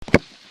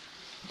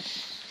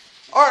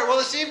All right, well,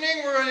 this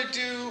evening we're going to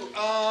do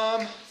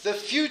the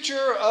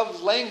future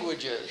of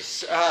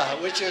languages,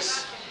 which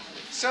is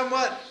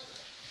somewhat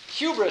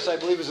hubris, I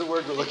believe is the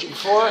word we're looking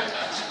for.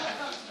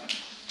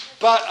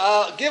 But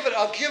I'll give it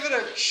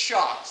a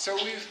shot. So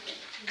we've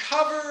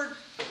covered,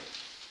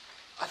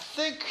 I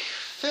think,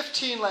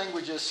 15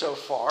 languages so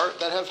far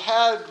that have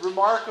had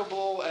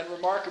remarkable and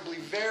remarkably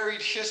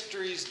varied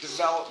histories,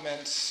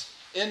 developments,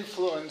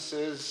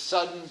 influences,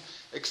 sudden,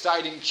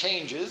 exciting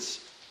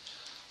changes.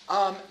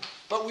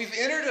 But we've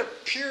entered a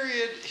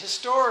period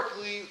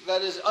historically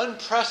that is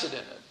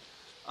unprecedented.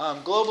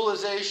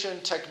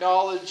 Globalization,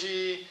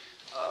 technology,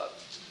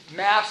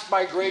 mass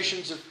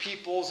migrations of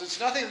peoples. It's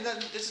nothing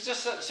that this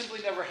just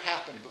simply never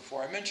happened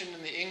before. I mentioned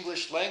in the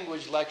English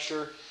language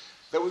lecture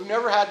that we've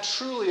never had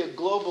truly a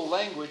global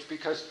language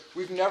because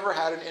we've never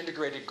had an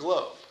integrated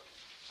globe.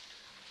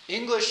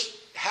 English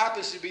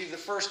happens to be the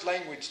first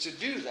language to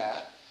do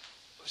that,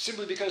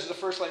 simply because it's the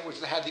first language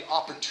that had the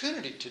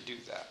opportunity to do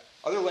that.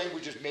 Other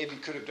languages maybe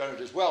could have done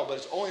it as well, but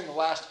it's only in the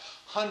last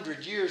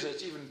 100 years that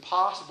it's even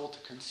possible to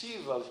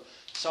conceive of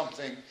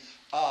something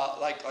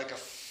like a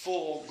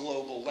full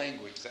global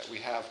language that we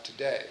have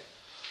today.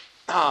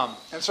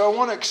 And so I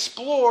want to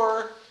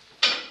explore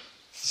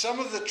some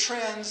of the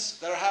trends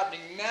that are happening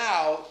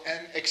now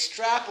and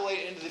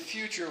extrapolate into the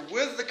future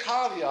with the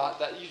caveat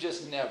that you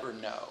just never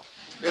know.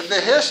 If the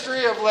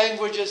history of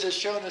languages has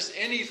shown us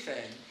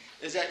anything,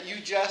 is that you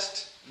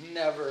just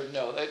never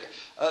know.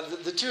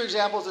 The two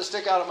examples that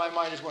stick out of my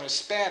mind is one is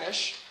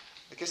Spanish.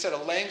 Like I said, a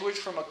language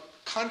from a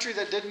country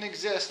that didn't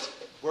exist,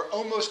 where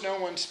almost no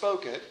one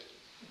spoke it,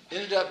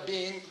 ended up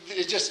being,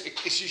 it's just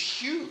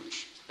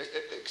huge,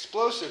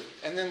 explosive.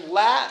 And then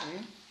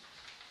Latin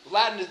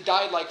has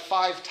died like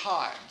 5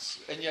 times,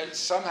 and yet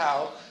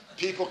somehow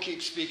people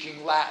keep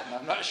speaking Latin.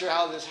 I'm not sure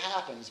how this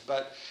happens,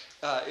 but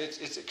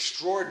it's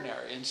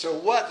extraordinary. And so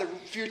what the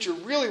future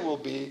really will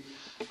be,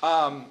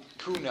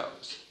 who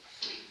knows?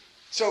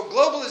 So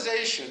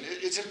globalization,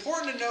 it's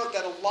important to note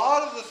that a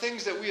lot of the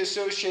things that we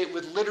associate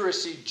with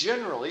literacy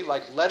generally,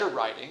 like letter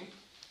writing,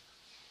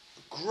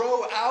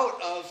 grow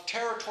out of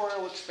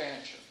territorial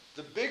expansion.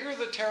 The bigger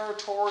the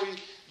territory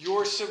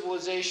your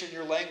civilization,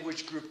 your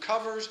language group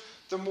covers,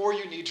 the more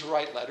you need to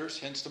write letters,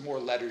 hence the more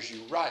letters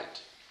you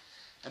write.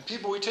 And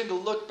we tend to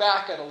look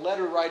back at a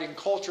letter writing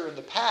culture in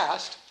the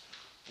past.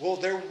 Well,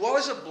 there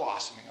was a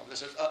blossoming of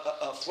this,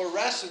 a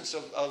fluorescence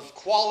of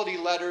quality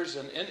letters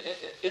and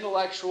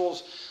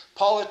intellectuals,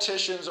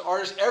 politicians,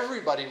 artists,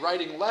 everybody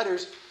writing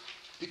letters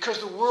because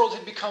the world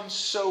had become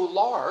so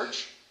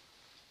large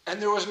and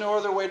there was no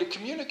other way to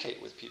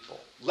communicate with people.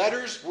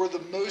 Letters were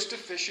the most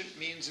efficient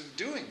means of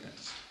doing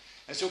this.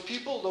 And so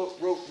people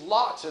wrote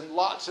lots and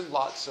lots and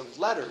lots of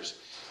letters,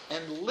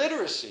 and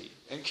literacy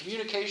and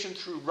communication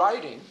through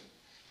writing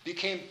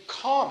became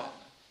common.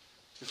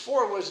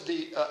 Before it was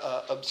the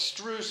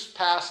abstruse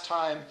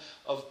pastime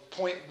of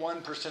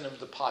 0.1% of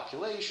the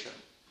population.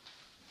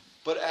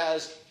 But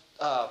as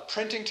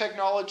printing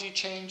technology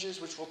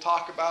changes, which we'll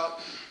talk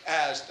about,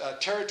 as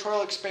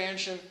territorial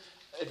expansion,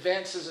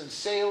 advances in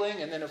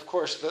sailing, and then of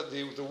course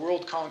the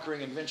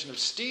world-conquering invention of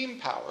steam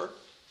power,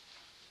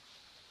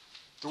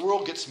 the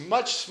world gets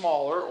much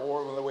smaller,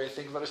 or the way to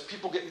think about it is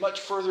people get much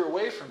further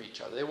away from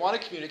each other. They want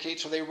to communicate,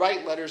 so they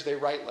write letters,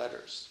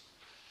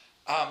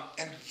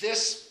 and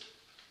this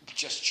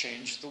just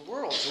changed the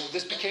world. So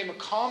this became a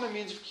common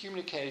means of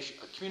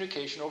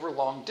communication over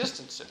long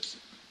distances.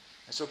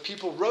 And so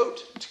people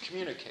wrote to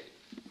communicate.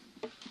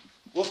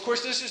 Well, of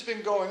course, this has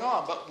been going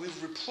on, but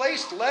we've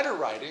replaced letter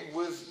writing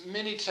with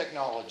many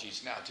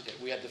technologies now today.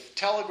 We had the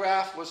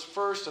telegraph was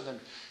first, and then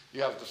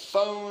you have the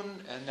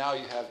phone, and now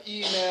you have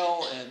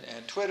email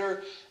and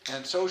Twitter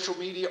and social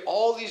media,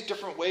 all these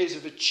different ways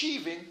of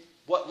achieving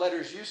what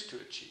letters used to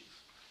achieve.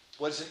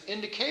 What it's an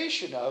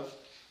indication of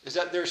is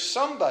that there's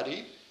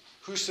somebody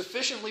who's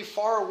sufficiently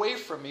far away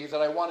from me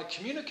that I want to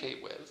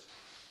communicate with,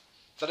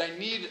 that I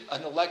need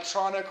an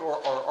electronic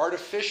or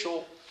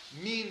artificial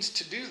means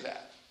to do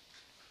that.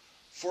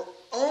 For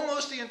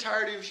almost the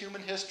entirety of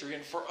human history,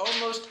 and for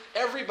almost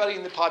everybody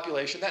in the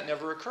population, that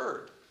never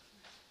occurred.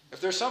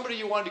 If there's somebody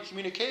you wanted to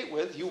communicate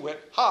with, you went,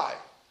 hi.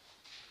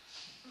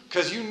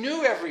 Because you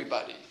knew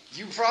everybody.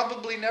 You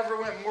probably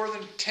never went more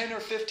than 10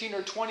 or 15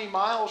 or 20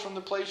 miles from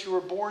the place you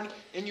were born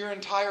in your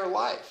entire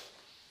life.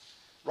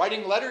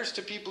 Writing letters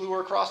to people who are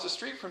across the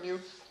street from you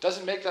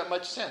doesn't make that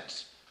much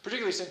sense,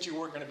 particularly since you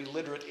weren't going to be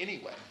literate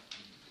anyway.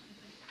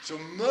 So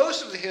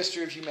most of the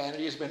history of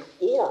humanity has been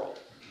oral.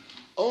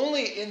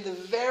 Only in the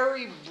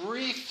very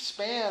brief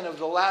span of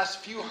the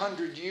last few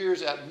hundred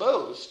years at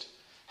most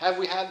have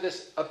we had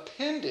this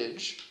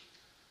appendage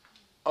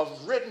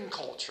of written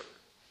culture,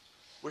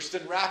 which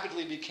then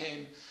rapidly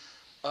became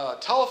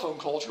telephone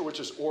culture, which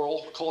is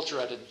oral culture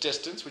at a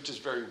distance, which is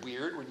very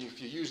weird.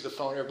 If you use the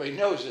phone, everybody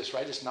knows this,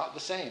 right? It's not the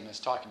same as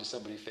talking to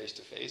somebody face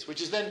to face,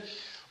 which is then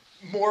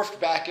morphed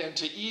back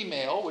into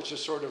email, which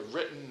is sort of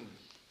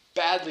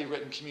badly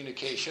written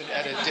communication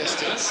at a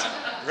distance,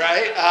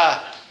 right?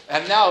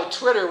 And now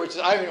Twitter, which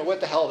I don't even know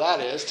what the hell that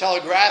is,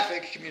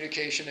 telegraphic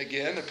communication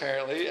again,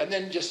 apparently, and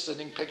then just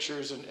sending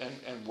pictures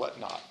and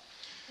whatnot.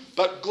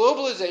 But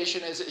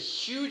globalization has a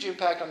huge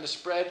impact on the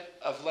spread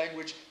of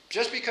language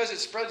just because it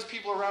spreads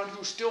people around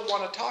who still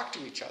want to talk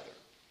to each other,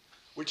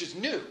 which is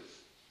new,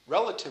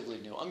 relatively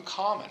new,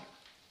 uncommon.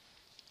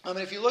 I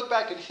mean, if you look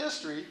back in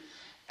history,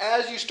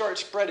 as you start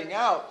spreading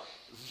out,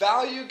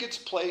 value gets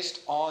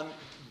placed on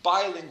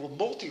bilingual,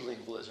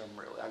 multilingualism,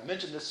 really. I've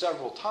mentioned this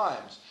several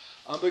times.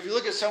 But if you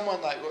look at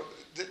someone like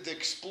the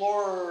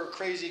explorer,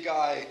 crazy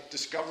guy,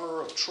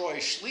 discoverer of Troy,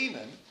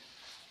 Schliemann,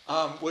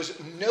 was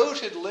a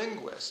noted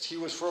linguist. He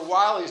was, for a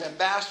while, he was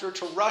ambassador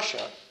to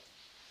Russia.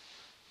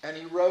 And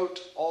he wrote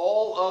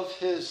all of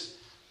his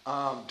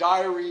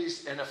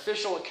diaries and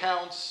official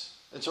accounts.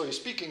 And so he's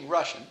speaking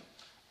Russian,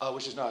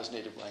 which is not his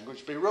native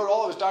language. But he wrote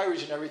all of his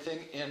diaries and everything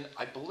in,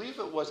 I believe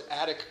it was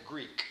Attic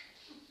Greek.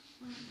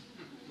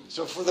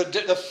 So for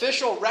the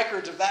official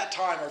records of that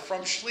time are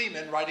from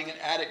Schliemann writing in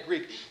Attic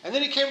Greek. And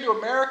then he came to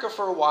America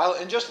for a while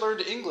and just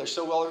learned English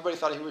so well everybody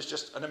thought he was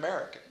just an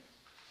American.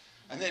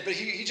 But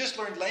he just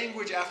learned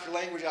language after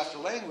language after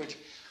language.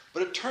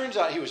 But it turns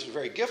out he was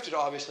very gifted,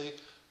 obviously.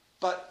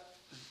 But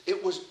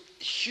it was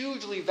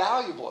hugely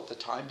valuable at the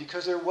time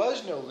because there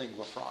was no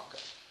lingua franca.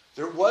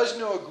 There was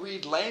no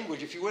agreed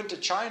language. If you went to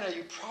China,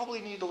 you probably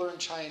need to learn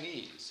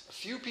Chinese. A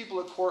few people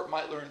at court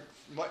might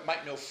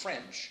know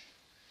French.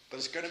 But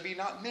it's going to be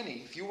not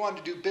many. If you want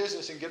to do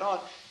business and get on,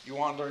 you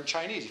want to learn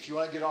Chinese. If you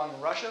want to get on in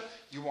Russia,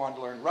 you want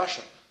to learn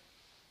Russian.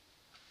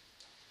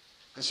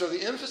 And so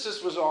the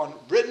emphasis was on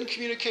written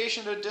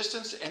communication at a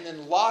distance and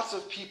then lots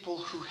of people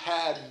who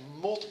had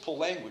multiple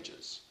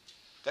languages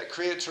that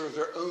created sort of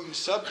their own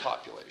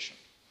subpopulation.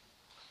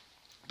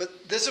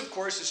 But this, of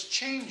course, is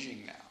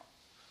changing now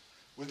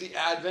with the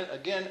advent,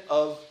 again,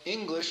 of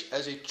English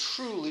as a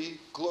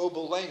truly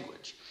global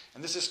language.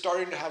 And this is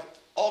starting to have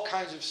all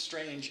kinds of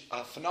strange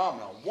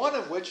phenomena. One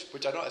of which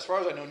I know, as far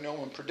as I know, no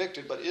one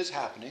predicted, but is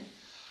happening,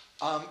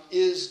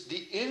 is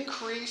the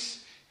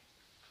increase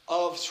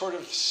of sort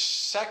of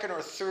second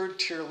or third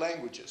tier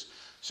languages.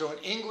 So in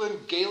England,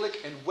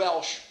 Gaelic and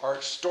Welsh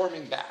are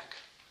storming back.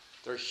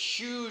 There's a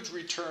huge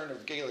return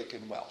of Gaelic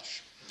and Welsh.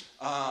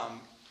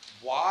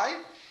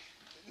 Why?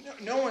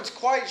 No one's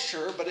quite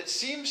sure, but it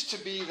seems to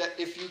be that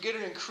if you get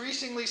an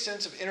increasingly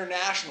sense of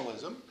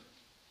internationalism,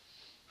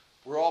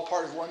 we're all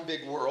part of one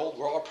big world.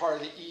 We're all part of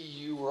the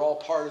EU. We're all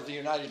part of the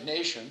United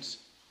Nations.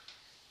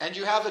 And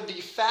you have a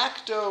de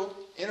facto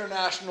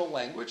international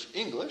language,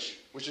 English,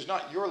 which is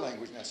not your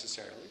language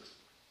necessarily.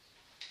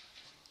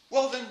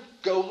 Well, then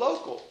go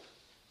local.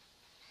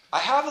 I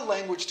have a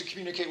language to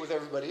communicate with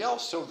everybody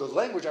else, so the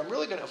language I'm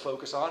really going to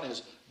focus on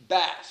is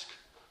Basque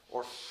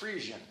or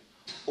Frisian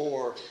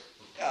or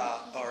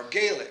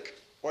Gaelic.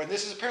 And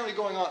this is apparently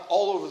going on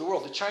all over the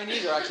world. The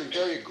Chinese are actually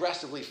very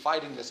aggressively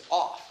fighting this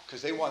off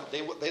because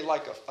they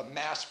like a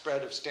mass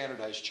spread of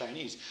standardized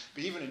Chinese.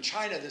 But even in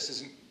China, this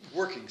isn't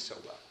working so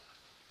well.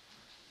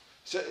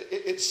 So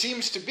it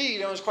seems to be,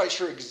 no one's quite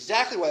sure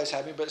exactly why it's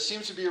happening, but it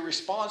seems to be a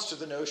response to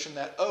the notion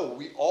that,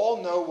 we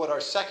all know what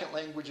our second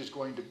language is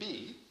going to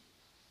be,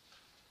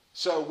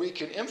 so we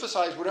can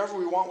emphasize whatever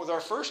we want with our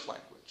first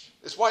language.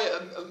 It's why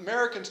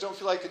Americans don't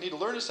feel like they need to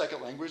learn a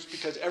second language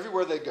because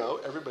everywhere they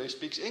go, everybody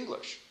speaks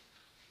English.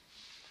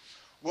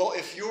 Well,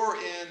 if you're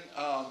in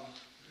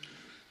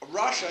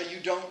Russia, you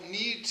don't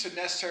need to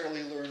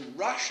necessarily learn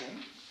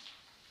Russian.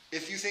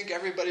 If you think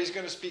everybody's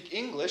going to speak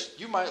English,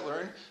 you might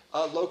learn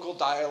a local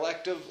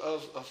dialect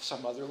of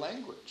some other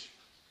language.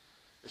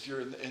 If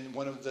you're in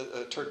one of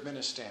the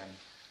Turkmenistan,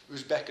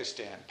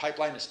 Uzbekistan,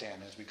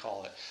 Pipelineistan, as we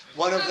call it,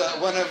 one of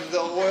the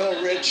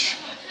oil-rich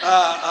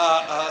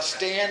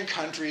stand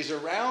countries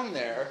around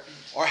there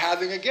are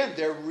having, again,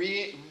 the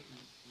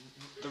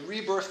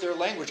rebirth of their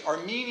language.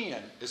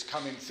 Armenian is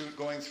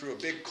going through a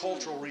big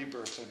cultural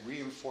rebirth and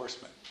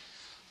reinforcement.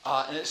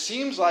 And it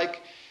seems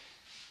like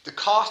the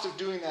cost of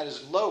doing that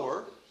is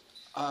lower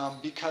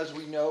because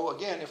we know,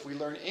 again, if we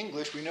learn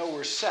English, we know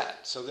we're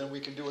set. So then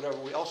we can do whatever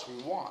else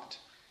we want.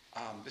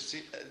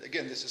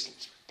 Again, this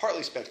is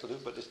partly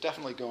speculative, but it's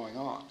definitely going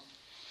on.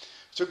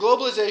 So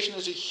globalization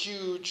is a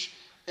huge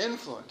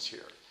influence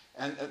here.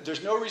 And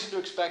there's no reason to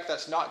expect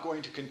that's not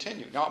going to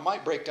continue. Now, it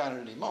might break down at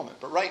any moment,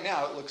 but right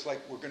now it looks like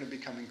we're going to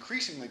become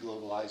increasingly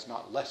globalized,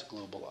 not less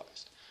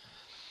globalized.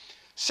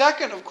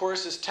 Second, of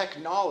course, is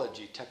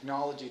technology.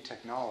 Technology.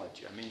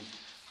 I mean,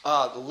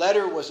 the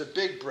letter was a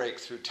big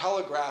breakthrough.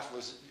 Telegraph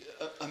was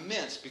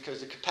immense because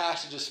the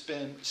capacity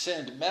to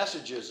send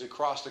messages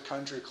across the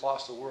country,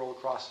 across the world,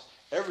 across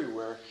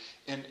everywhere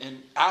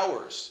in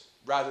hours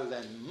rather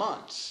than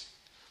months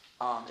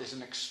is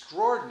an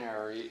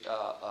extraordinary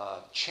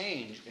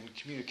change in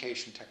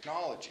communication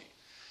technology.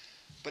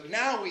 But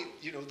now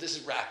this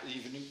is rapidly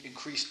even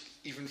increased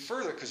even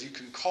further because you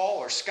can call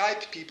or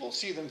Skype people,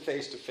 see them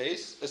face to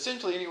face,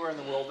 essentially anywhere in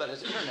the world that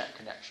has internet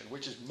connection,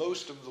 which is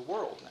most of the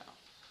world now.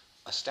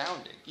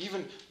 Astounding.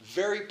 Even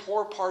very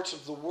poor parts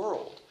of the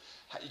world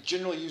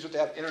generally use what they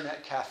have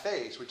internet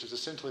cafes, which is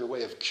essentially a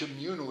way of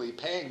communally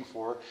paying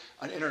for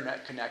an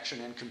internet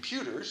connection and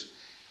computers.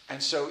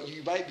 And so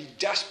you might be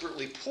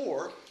desperately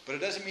poor, but it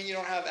doesn't mean you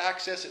don't have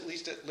access, at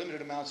least at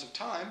limited amounts of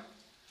time,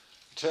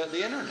 to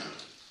the internet,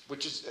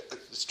 which is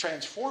it's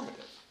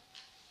transformative.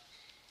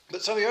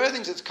 But some of the other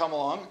things that's come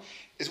along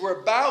is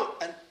we're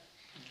about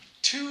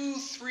 2,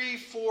 3,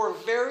 4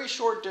 very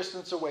short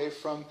distance away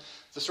from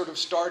the sort of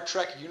Star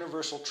Trek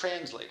universal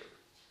translator.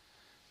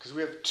 Because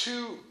we have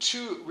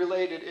two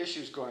related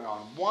issues going on.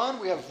 One,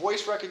 we have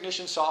voice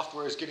recognition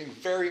software is getting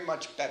very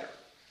much better.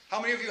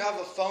 How many of you have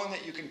a phone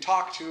that you can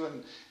talk to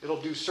and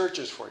it'll do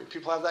searches for you?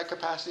 People have that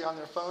capacity on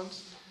their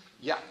phones?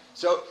 Yeah.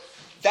 So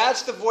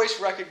that's the voice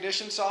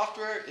recognition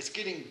software. It's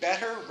getting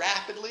better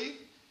rapidly.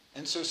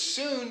 And so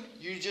soon,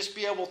 you just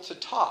be able to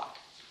talk.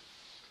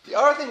 The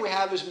other thing we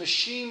have is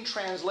machine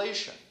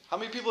translation. How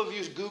many people have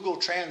used Google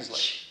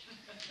Translate?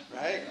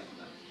 Right?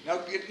 Now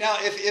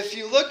if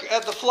you look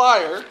at the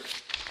flyer,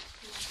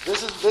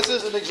 this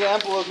is an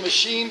example of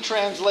machine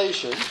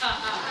translation.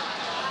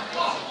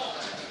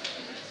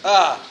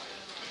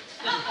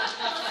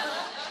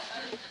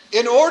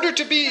 In order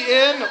to be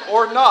in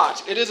or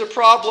not, it is a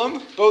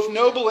problem, both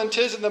noble and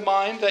 'tis in the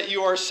mind that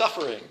you are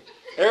suffering.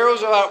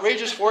 Arrows of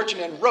outrageous fortune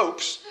and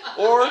ropes,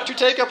 or to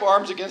take up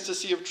arms against a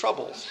sea of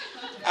troubles.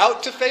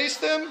 Out to face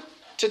them,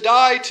 to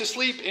die, to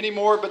sleep any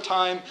more but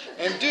time,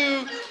 and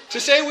do, to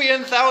say we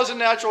end 1,000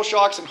 natural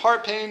shocks and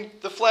heart pain,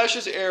 the flesh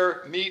is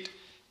air, meat,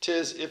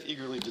 'tis if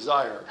eagerly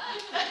desire.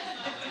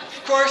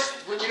 Of course,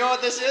 when you know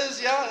what this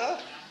is, yeah,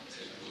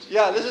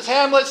 this is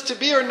Hamlet's to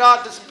be or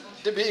not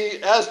to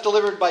be as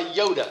delivered by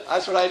Yoda.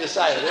 That's what I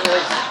decided.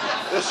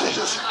 This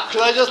is,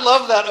 because I just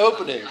love that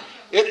opening.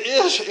 It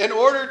is, in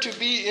order to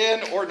be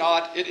in or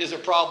not, it is a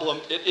problem,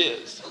 it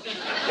is.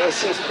 That's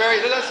sort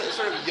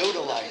of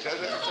Yoda-like.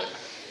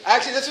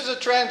 Actually, this was a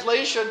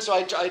translation, so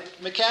I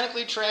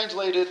mechanically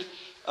translated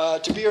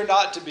to be or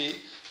not to be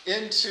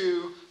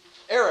into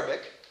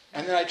Arabic,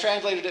 and then I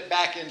translated it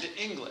back into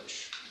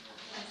English.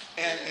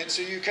 And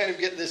so you kind of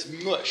get this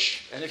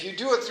mush. And if you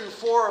do it through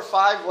 4 or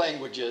 5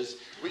 languages,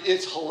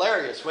 it's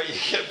hilarious what you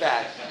get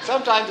back.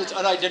 Sometimes it's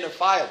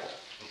unidentifiable.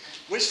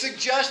 Which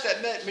suggests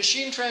that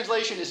machine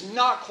translation is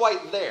not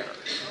quite there.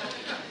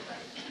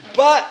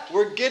 But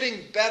we're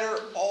getting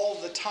better all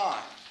the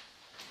time.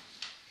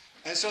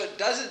 And so it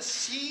doesn't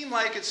seem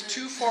like it's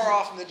too far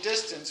off in the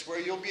distance where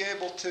you'll be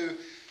able to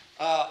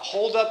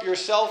hold up your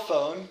cell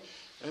phone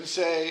and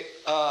say,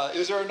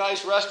 is there a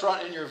nice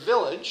restaurant in your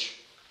village?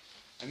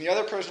 And the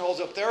other person holds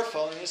up their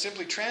phone and it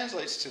simply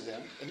translates to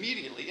them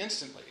immediately,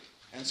 instantly.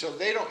 And so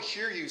they don't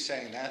hear you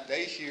saying that.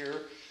 They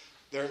hear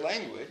their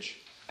language.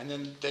 And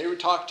then they would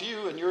talk to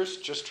you, and yours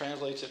just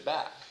translates it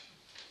back.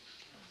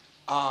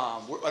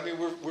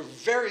 We're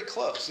very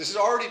close. This is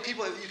already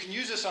people. You can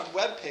use this on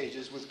web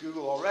pages with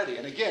Google already.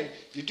 And again,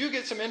 you do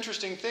get some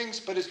interesting things,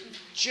 but it's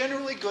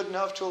generally good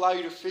enough to allow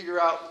you to figure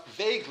out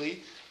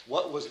vaguely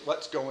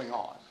what's going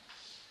on.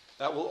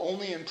 That will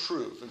only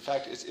improve. In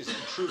fact, it's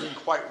improving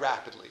quite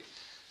rapidly.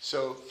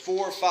 So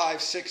 4,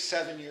 5, 6,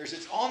 7 years.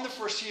 It's on the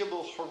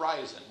foreseeable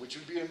horizon, which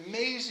would be an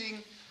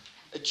amazing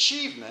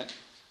achievement.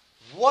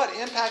 What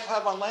impact it will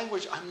have on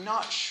language, I'm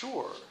not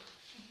sure.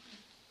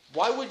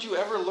 Why would you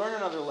ever learn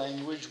another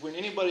language when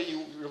anybody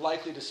you're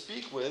likely to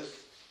speak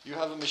with, you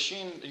have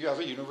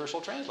a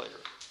universal translator?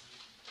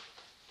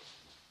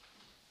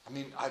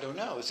 I don't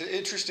know. It's an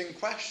interesting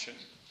question.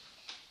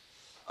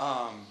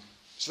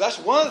 So that's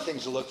one of the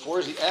things to look for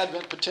is the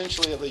advent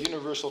potentially of a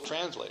universal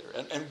translator.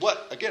 And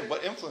what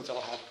influence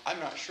that'll have, I'm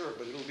not sure,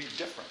 but it'll be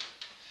different.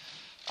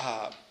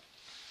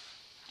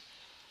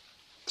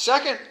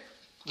 Second,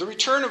 the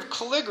return of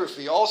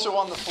calligraphy. Also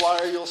on the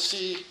flyer, you'll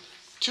see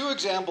 2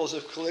 examples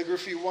of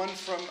calligraphy, one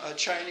from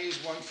Chinese,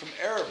 one from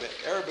Arabic.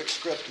 Arabic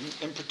script,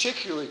 in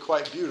particularly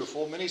quite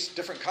beautiful. Many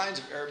different kinds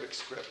of Arabic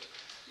script,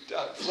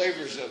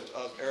 flavors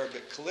of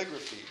Arabic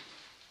calligraphy.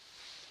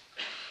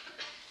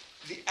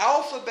 The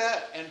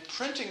alphabet and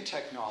printing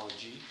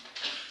technology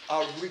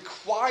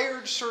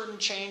required certain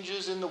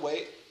changes in the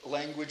way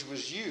language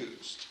was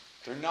used.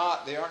 They're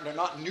not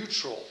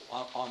neutral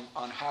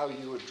on how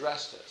you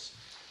address this.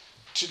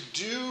 To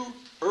do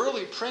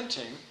early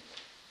printing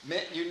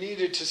meant you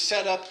needed to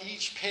set up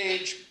each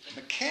page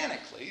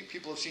mechanically.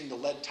 People have seen the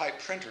lead type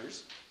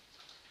printers,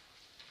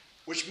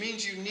 which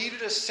means you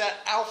needed a set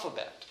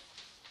alphabet.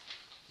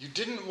 You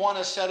didn't want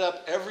to set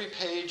up every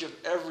page of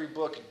every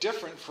book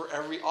different for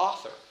every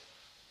author,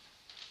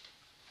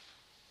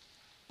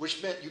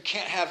 which meant you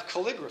can't have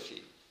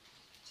calligraphy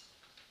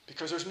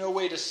because there's no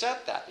way to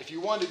set that. If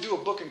you wanted to do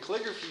a book in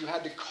calligraphy, you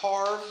had to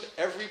carve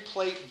every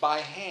plate by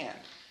hand.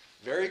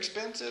 Very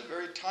expensive,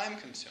 very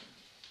time-consuming.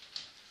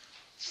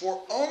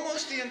 For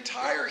almost the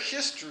entire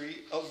history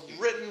of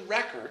written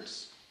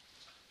records,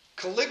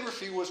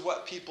 calligraphy was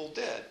what people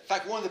did. In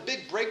fact, one of the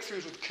big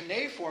breakthroughs with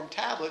cuneiform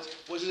tablets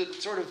was that it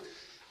sort of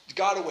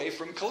got away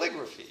from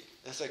calligraphy.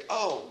 It's like,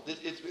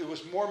 it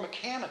was more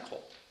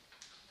mechanical.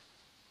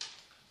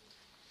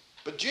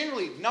 But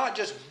generally, not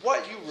just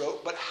what you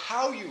wrote, but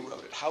how you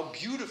wrote it, how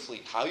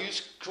beautifully, how you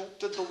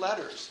sculpted the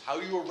letters, how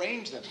you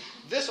arranged them.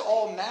 This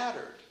all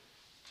mattered.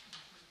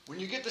 When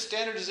you get the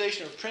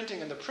standardization of printing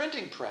in the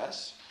printing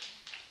press,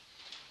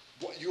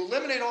 You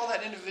eliminate all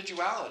that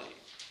individuality.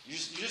 You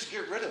just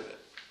get rid of it.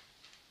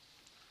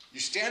 You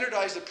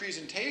standardize the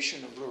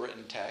presentation of the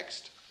written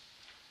text,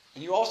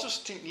 and you also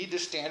need to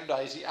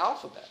standardize the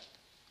alphabet.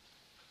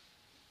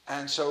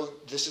 And so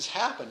this has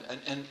happened.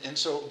 And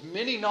so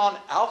many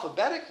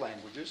non-alphabetic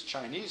languages,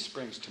 Chinese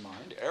springs to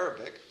mind,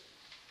 Arabic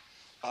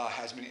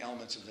has many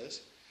elements of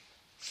this,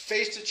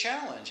 faced a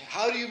challenge.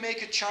 How do you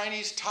make a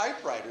Chinese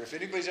typewriter? If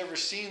anybody's ever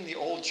seen the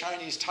old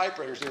Chinese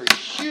typewriters, they were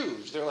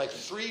huge. They're like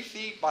 3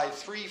 feet by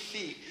 3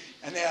 feet,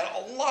 and they had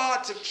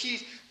lots of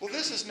keys. Well,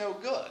 this is no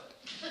good.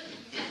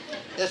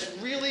 It's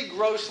really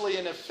grossly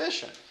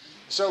inefficient.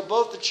 So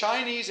both the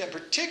Chinese and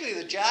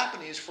particularly the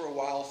Japanese for a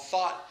while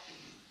thought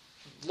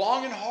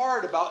long and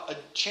hard about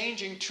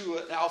changing to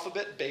an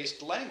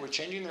alphabet-based language,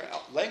 changing their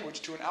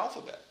language to an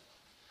alphabet.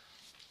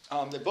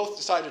 They both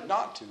decided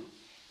not to.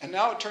 And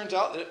now it turns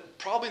out that it's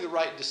probably the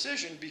right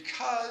decision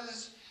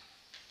because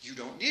you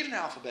don't need an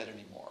alphabet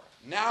anymore.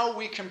 Now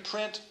we can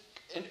print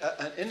an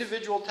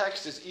individual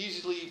text as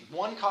easily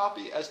one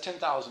copy as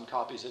 10,000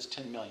 copies as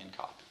 10 million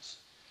copies.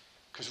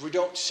 Because we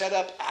don't set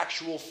up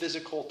actual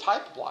physical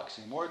type blocks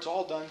anymore. It's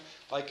all done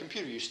by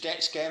computer. You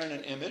scan in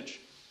an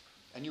image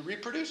and you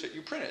reproduce it.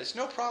 You print it. It's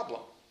no problem.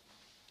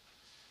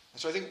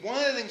 And so I think one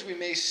of the things we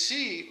may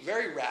see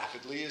very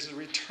rapidly is the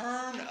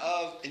return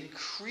of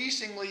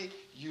increasingly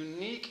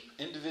unique,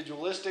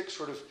 individualistic,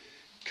 sort of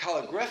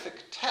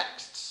calligraphic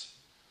texts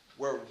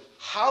where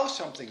how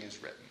something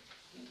is written,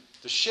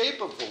 the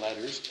shape of the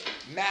letters,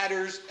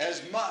 matters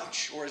as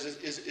much or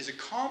is a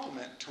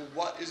complement to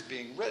what is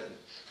being written,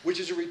 which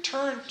is a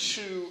return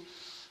to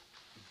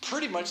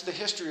pretty much the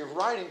history of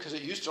writing, because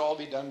it used to all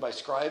be done by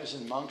scribes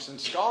and monks and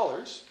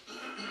scholars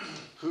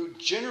who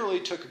generally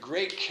took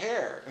great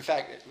care. In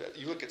fact,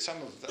 you look at some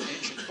of the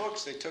ancient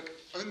books, they took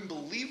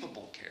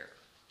unbelievable care.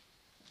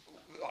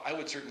 I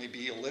would certainly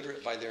be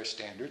illiterate by their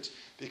standards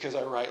because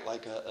I write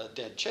like a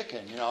dead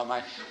chicken,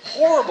 my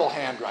horrible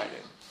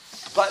handwriting.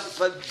 But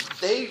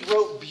they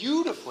wrote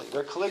beautifully.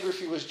 Their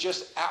calligraphy was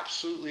just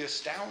absolutely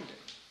astounding.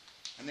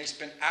 And they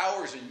spent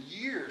hours and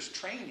years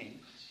training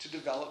to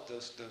develop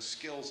those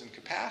skills and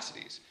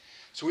capacities.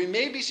 So we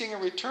may be seeing a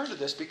return to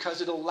this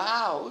because it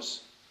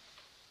allows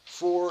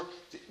for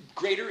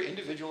greater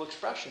individual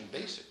expression,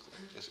 basically,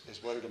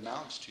 is what it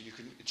amounts to. You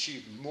can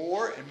achieve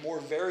more and more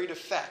varied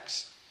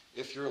effects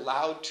if you're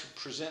allowed to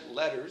present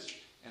letters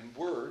and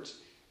words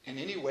in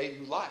any way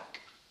you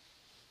like.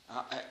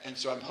 And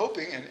so I'm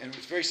hoping, and it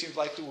very seems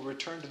likely we'll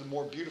return to the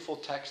more beautiful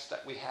texts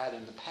that we had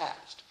in the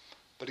past.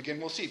 But again,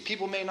 we'll see.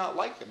 People may not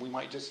like them. We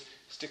might just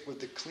stick with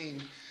the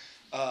clean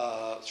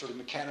sort of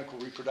mechanical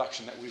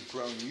reproduction that we've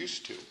grown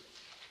used to.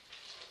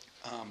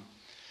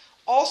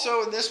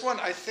 Also, in this one,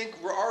 I think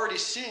we're already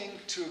seeing,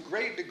 to a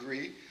great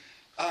degree,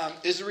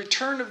 is the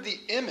return of the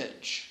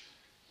image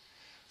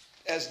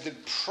as the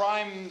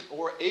prime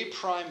or a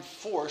prime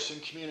force in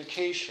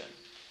communication.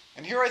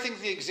 And here I think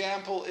the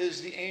example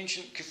is the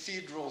ancient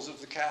cathedrals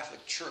of the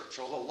Catholic Church,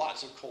 although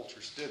lots of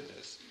cultures did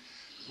this,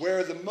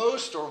 where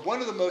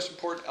one of the most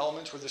important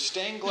elements were the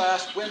stained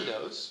glass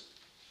windows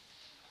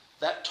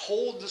that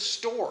told the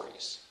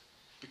stories.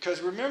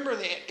 Because remember, in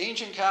the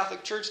ancient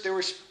Catholic Church, they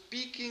were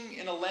speaking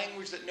in a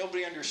language that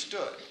nobody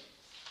understood.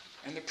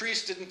 And the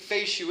priests didn't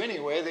face you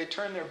anyway. They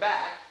turned their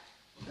back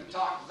and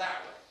talked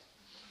that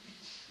way.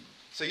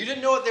 So you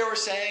didn't know what they were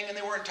saying, and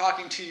they weren't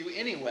talking to you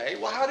anyway.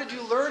 Well, how did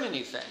you learn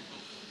anything?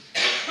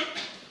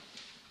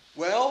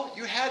 Well,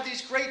 you had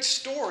these great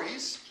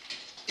stories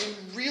in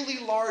really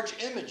large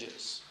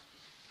images.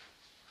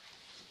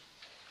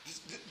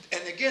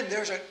 And again,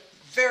 there's a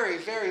very,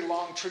 very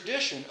long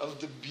tradition of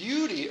the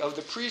beauty of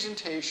the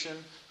presentation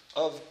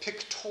of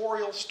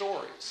pictorial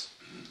stories.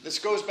 This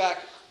goes back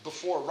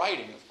before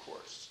writing, of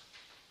course.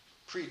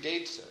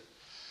 Predates it.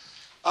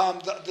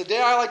 The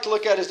day I like to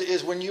look at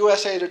is when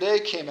USA Today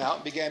came out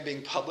and began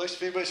being published.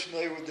 If anybody's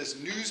familiar with this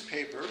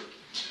newspaper,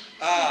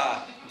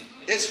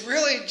 it's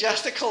really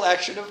just a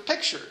collection of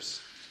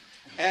pictures.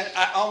 And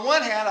on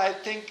one hand, I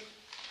think,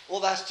 well,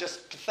 that's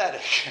just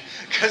pathetic,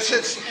 because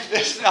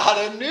it's not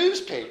a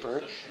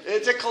newspaper.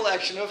 It's a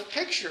collection of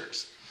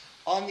pictures.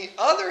 On the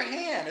other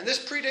hand, and this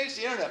predates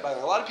the internet, by the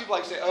way. A lot of people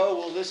like to say, oh,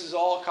 well, this is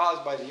all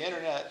caused by the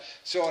internet,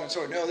 so on and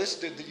so on. No,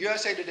 the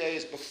USA Today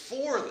is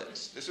before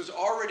this. This was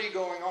already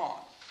going on.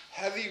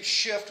 Heavy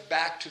shift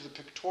back to the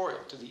pictorial,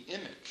 to the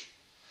image.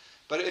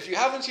 But if you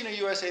haven't seen a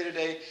USA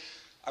Today,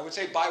 I would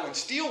say buy one,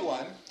 steal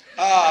one,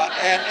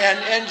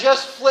 and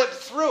just flip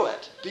through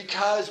it.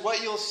 Because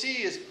what you'll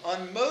see is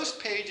on most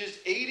pages,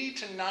 80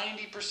 to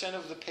 90%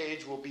 of the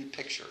page will be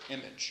picture,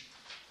 image,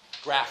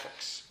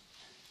 graphics.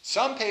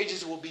 Some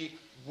pages will be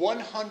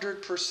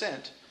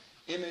 100%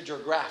 image or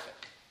graphic.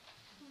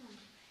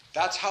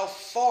 That's how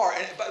far,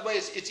 and by the way,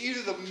 it's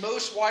either the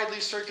most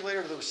widely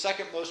circulated or the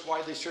second most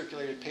widely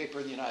circulated paper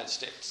in the United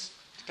States.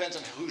 Depends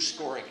on who's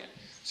scoring it.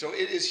 So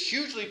it is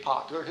hugely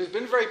popular. It has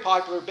been very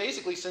popular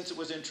basically since it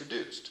was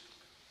introduced.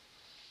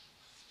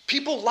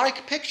 People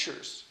like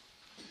pictures.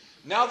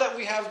 Now that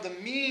we have the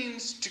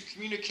means to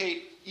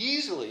communicate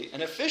easily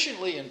and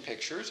efficiently in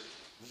pictures,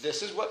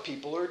 this is what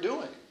people are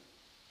doing.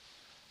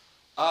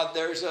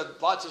 There's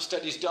lots of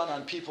studies done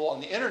on people on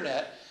the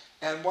internet,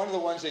 and one of the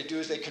ones they do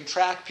is they can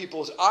track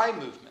people's eye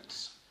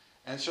movements.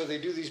 And so they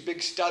do these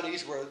big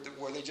studies where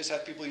they just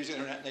have people use the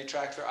internet and they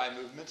track their eye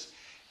movements.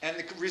 And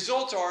the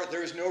results are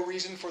there is no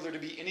reason for there to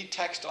be any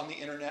text on the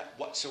internet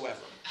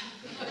whatsoever.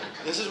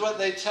 This is what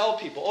they tell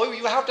people. Oh,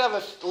 you have to have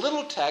a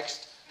little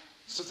text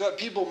so that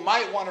people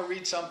might want to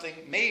read something,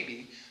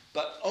 maybe,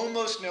 but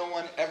almost no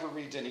one ever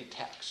reads any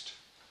text.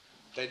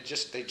 They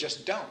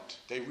just don't.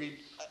 They read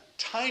a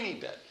tiny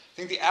bit. I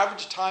think the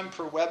average time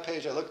per web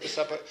page, I looked this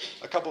up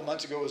a couple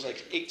months ago, was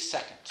like 8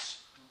 seconds.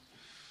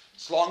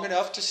 It's long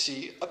enough to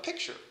see a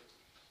picture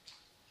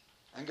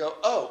and go,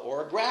 oh,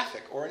 or a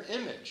graphic, or an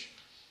image,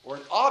 or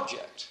an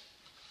object,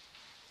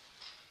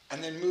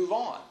 and then move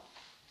on.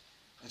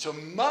 And so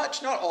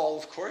much, not all,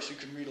 of course, you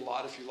can read a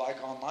lot if you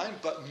like online,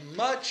 but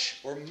much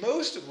or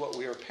most of what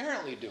we are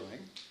apparently doing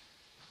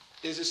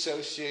is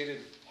associated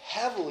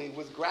heavily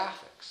with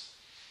graphics.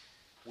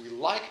 We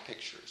like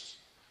pictures.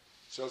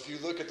 So if you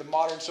look at the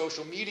modern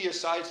social media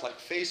sites like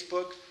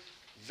Facebook,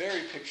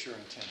 very picture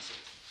intensive.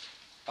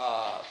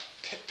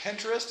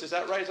 Pinterest, is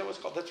that right? Is that what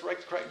it's called? That's the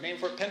right, correct name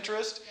for it?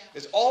 Pinterest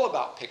is all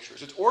about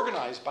pictures. It's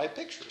organized by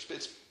pictures.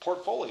 It's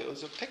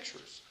portfolios of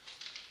pictures.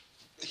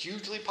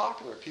 Hugely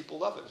popular. People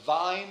love it.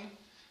 Vine,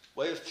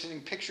 way of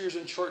sending pictures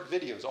and short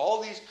videos.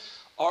 All these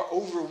are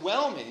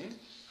overwhelming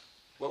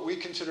what we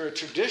consider a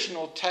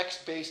traditional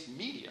text-based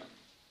medium.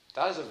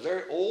 That is a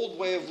very old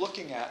way of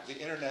looking at the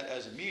internet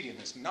as a medium.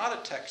 It's not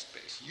a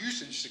text-based.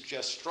 Usage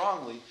suggests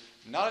strongly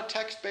not a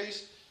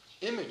text-based,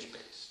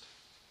 image-based,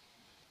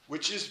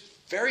 which is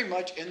very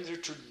much in the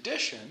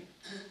tradition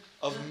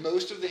of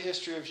most of the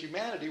history of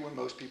humanity when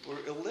most people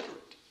are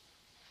illiterate.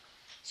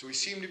 So we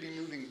seem to be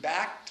moving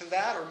back to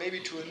that, or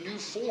maybe to a new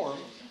form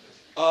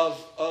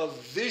of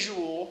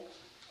visual,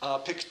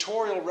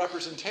 pictorial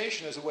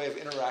representation as a way of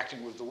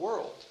interacting with the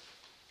world.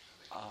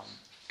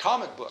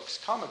 Comic books,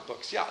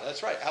 yeah,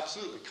 that's right,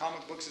 absolutely.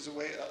 Comic books is a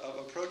way of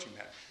approaching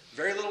that.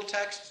 Very little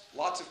text,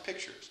 lots of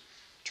pictures.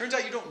 Turns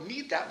out you don't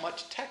need that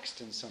much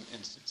text in some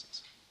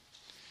instances.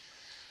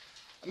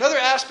 Another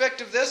aspect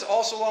of this,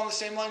 also along the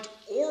same lines,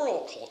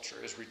 oral culture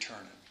is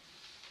returning.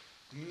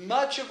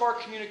 Much of our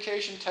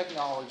communication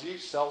technology,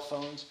 cell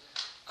phones,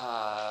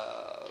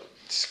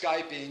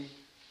 Skyping,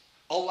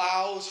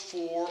 allows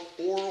for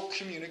oral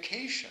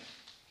communication.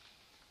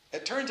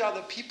 It turns out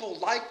that people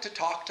like to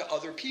talk to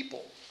other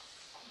people.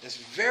 It's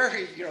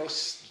very,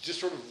 just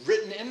sort of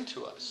written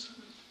into us.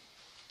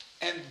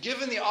 And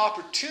given the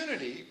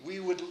opportunity, we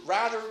would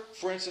rather,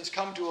 for instance,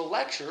 come to a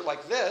lecture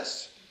like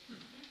this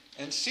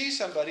and see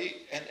somebody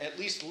and at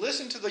least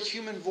listen to the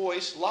human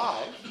voice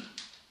live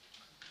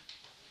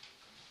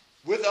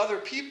with other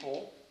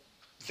people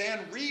than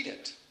read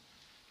it.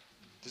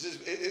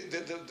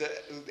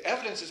 The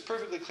evidence is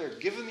perfectly clear.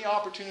 Given the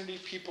opportunity,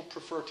 people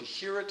prefer to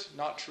hear it,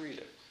 not to read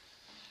it.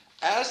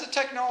 As the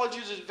technology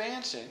is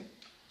advancing,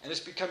 and it's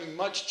becoming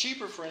much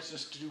cheaper, for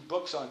instance, to do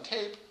books on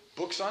tape,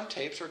 books on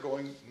tapes are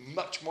going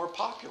much more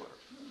popular.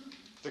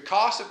 The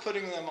cost of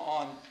putting them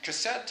on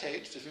cassette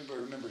tapes, if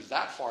anybody remembers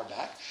that far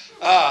back,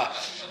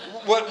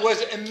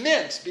 was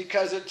immense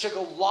because it took a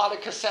lot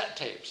of cassette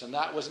tapes, and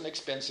that was an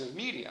expensive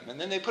medium. And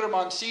then they put them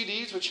on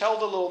CDs, which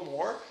held a little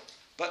more,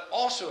 but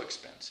also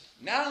expensive.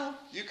 Now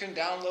you can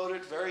download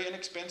it very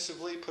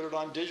inexpensively, put it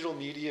on digital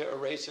media,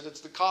 erase it.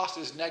 The cost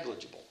is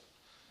negligible.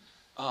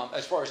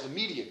 As far as the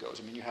media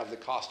goes, you have the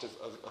cost of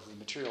the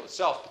material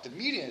itself, but the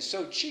media is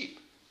so cheap.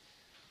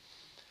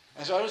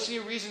 And so I don't see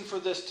a reason for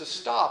this to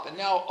stop. And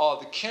now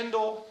the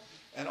Kindle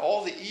and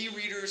all the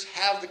e-readers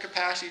have the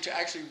capacity to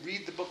actually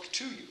read the book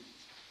to you.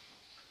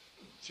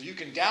 So you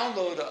can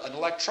download an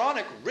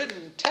electronic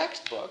written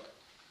textbook,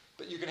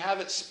 but you can have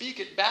it speak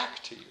it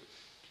back to you.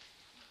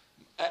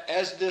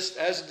 As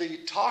the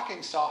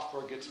talking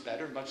software gets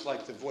better, much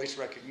like the voice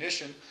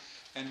recognition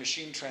and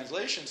machine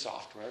translation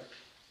software,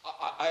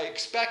 I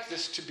expect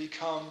this to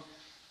become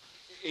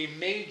a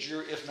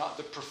major, if not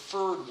the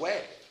preferred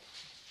way.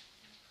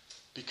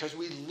 Because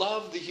we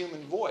love the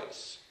human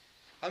voice.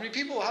 How many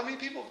people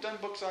have done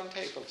books on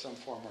tape of some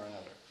form or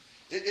another?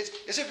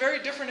 It's a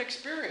very different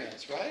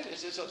experience, right?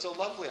 It's a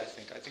lovely, I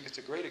think. I think it's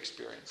a great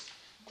experience.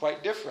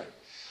 Quite different.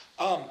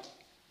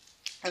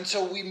 And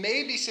so we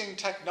may be seeing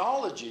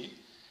technology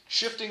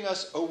shifting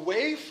us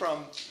away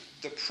from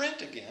the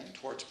print again,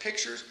 towards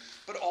pictures,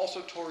 but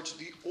also towards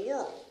the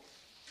oral.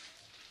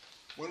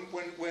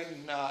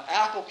 When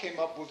Apple came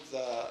up with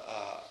the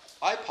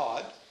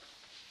iPod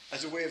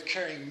as a way of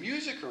carrying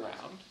music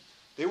around,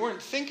 they weren't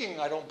thinking,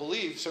 I don't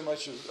believe, so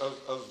much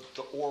of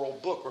the oral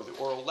book or the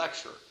oral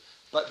lecture.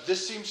 But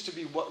this seems to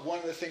be one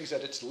of the things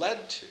that it's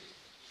led to,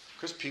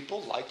 because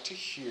people like to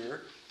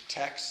hear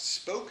text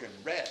spoken,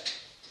 read.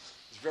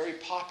 It's very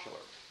popular,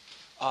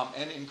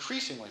 and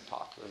increasingly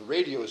popular. The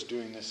radio is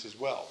doing this as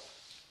well.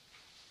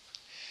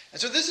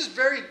 And so this is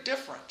very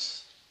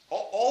different.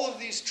 All of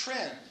these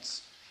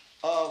trends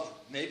of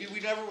maybe we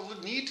never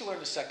would need to learn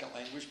a second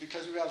language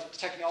because we have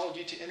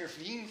technology to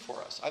intervene for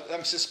us.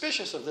 I'm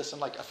suspicious of this in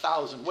like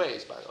 1,000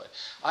 ways, by the way.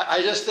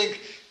 I just think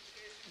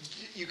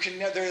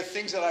there are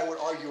things that I would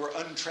argue are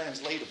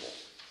untranslatable.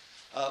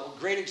 A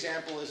great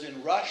example is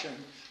in Russian,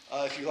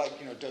 if you like,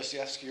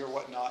 Dostoevsky or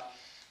whatnot,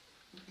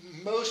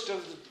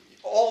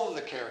 all of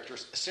the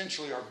characters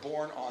essentially are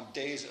born on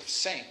days of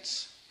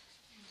saints.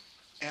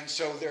 And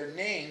so their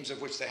names,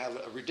 of which they have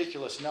a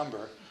ridiculous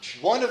number,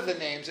 one of the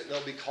names that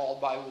they'll be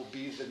called by will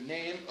be the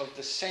name of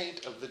the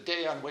saint of the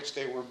day on which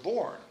they were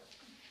born.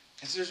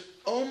 And so there's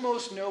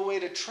almost no way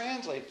to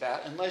translate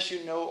that unless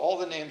you know all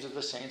the names of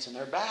the saints and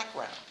their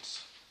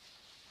backgrounds.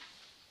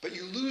 But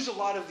you lose a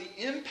lot of the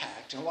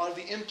impact and a lot of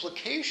the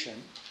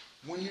implication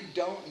when you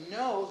don't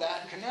know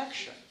that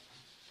connection.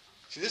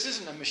 See, this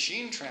isn't a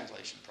machine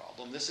translation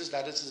problem. This is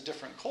a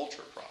different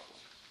culture problem.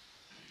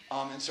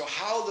 And so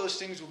how those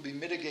things will be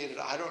mitigated,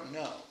 I don't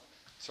know.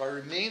 So I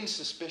remain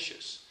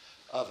suspicious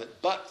of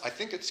it. But I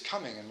think it's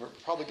coming, and we're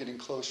probably getting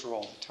closer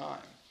all the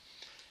time.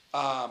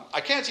 I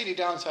can't see any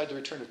downside to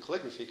Return of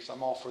Calligraphy because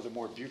I'm all for the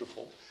more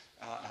beautiful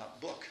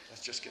book.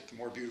 Let's just get the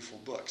more beautiful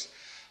books.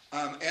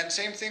 And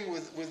same thing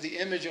with the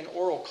image and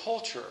oral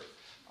culture.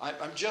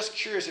 I'm just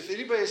curious, if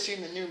anybody has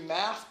seen the new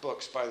math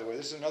books, by the way,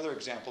 this is another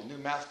example, new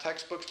math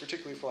textbooks,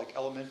 particularly for like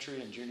elementary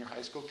and junior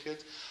high school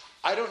kids.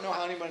 I don't know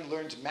how anyone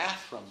learns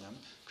math from them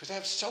because they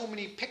have so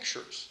many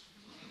pictures.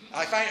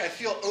 I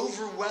feel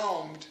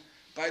overwhelmed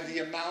by the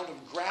amount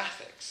of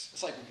graphics.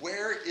 It's like,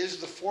 where is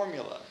the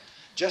formula?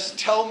 Just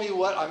tell me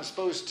what I'm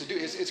supposed to do.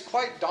 It's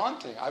quite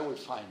daunting, I would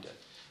find it.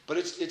 But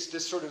it's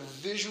this sort of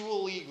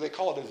visually, they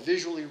call it a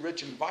visually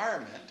rich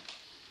environment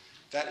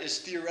that is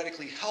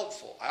theoretically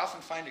helpful. I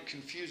often find it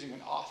confusing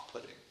and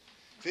off-putting.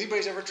 If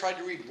anybody's ever tried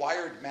to read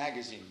Wired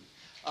magazine,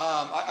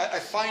 I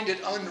find it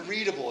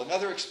unreadable.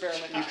 Another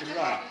experiment you can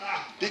run.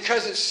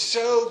 Because it's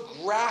so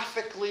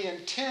graphically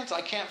intense,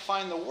 I can't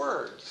find the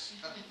words.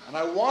 And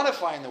I want to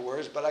find the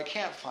words, but I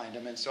can't find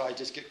them, and so I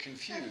just get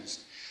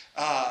confused.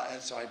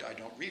 And so I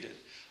don't read it.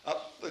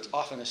 It's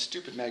often a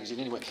stupid magazine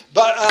anyway.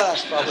 But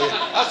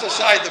that's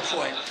beside the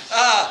point.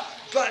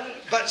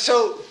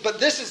 But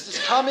this is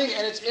coming,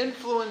 and it's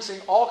influencing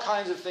all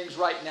kinds of things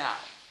right now.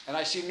 And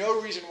I see no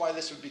reason why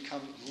this would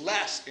become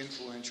less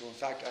influential. In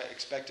fact, I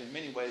expect in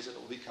many ways that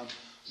it will become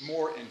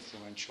more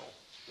influential.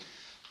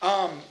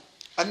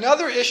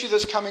 Another issue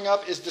that's coming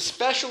up is the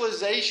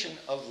specialization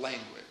of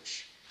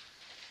language.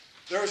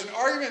 There is an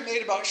argument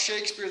made about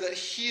Shakespeare that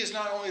he is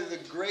not only the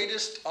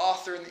greatest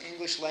author in the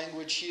English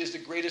language, he is the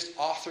greatest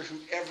author who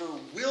ever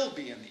will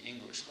be in the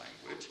English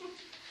language,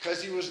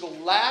 because he was the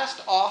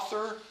last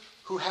author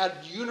who had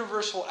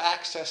universal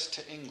access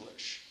to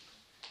English.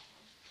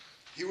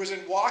 He was in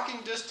walking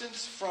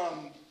distance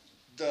from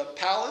the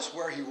palace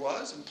where he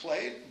was and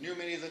played, knew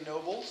many of the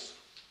nobles.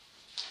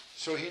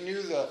 So he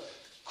knew the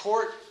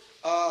court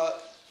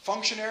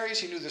functionaries,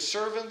 he knew the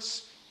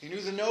servants, he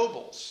knew the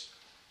nobles.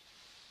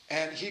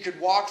 And he could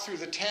walk through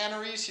the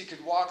tanneries, he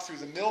could walk through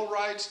the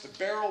millwrights, the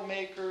barrel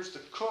makers,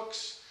 the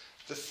cooks,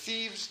 the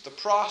thieves, the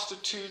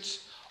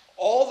prostitutes,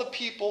 all the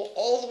people,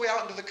 all the way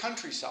out into the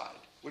countryside,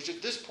 which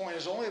at this point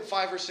is only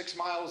 5 or 6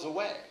 miles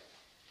away.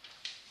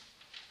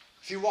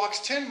 If he walks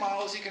 10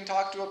 miles, he can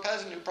talk to a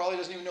peasant who probably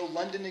doesn't even know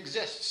London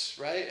exists,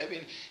 right? I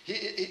mean,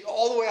 he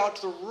all the way out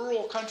to the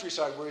rural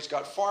countryside where he's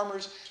got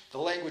farmers, the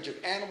language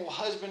of animal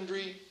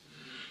husbandry.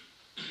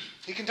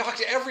 He can talk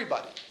to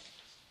everybody.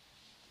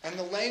 And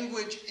the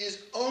language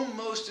is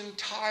almost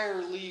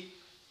entirely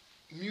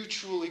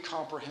mutually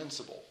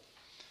comprehensible.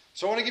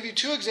 So I want to give you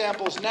 2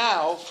 examples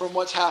now from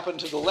what's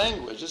happened to the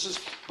language.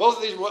 Both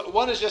of these,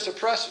 one is just a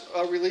press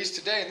release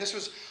today, and this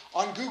was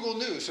on Google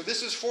News. So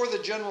this is for the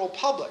general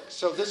public.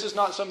 So this is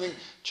not something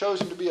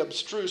chosen to be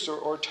abstruse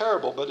or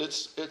terrible, but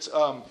it's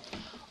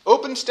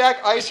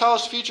OpenStack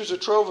Icehouse features a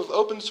trove of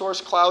open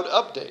source cloud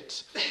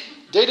updates.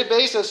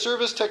 Database as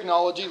service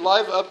technology,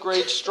 live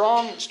upgrades,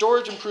 strong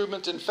storage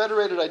improvements, and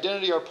federated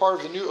identity are part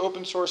of the new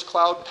open source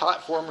cloud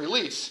platform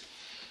release.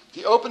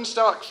 The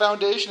OpenStack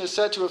Foundation is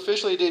set to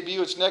officially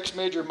debut its next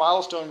major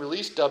milestone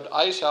release, dubbed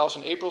Icehouse,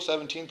 on April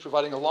 17th,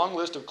 providing a long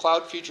list of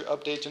cloud feature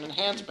updates and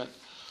enhancement.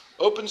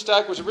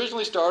 OpenStack was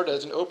originally started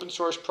as an open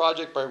source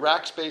project by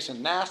Rackspace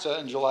and NASA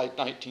in July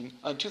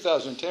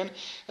 2010, and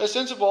has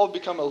since evolved to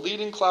become a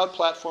leading cloud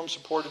platform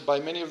supported by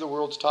many of the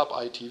world's top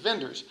IT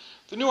vendors.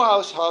 The new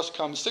Icehouse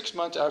comes 6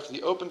 months after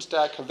the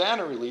OpenStack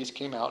Havana release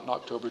came out in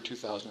October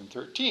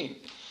 2013.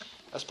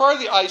 As part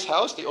of the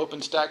Icehouse, the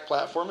OpenStack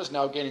platform is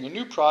now gaining a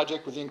new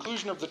project with the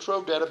inclusion of the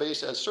Trove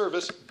Database as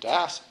Service,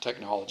 DAS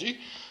technology.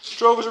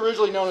 Trove was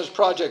originally known as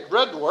Project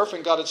Red Dwarf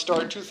and got its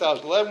start in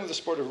 2011 with the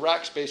support of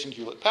Rackspace and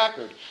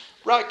Hewlett-Packard.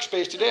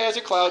 Rackspace today has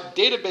a cloud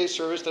database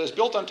service that is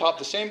built on top of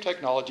the same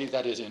technology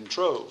that is in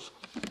Trove.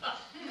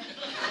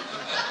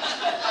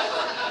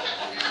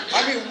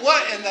 I mean,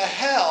 what in the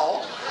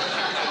hell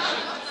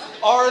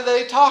are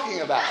they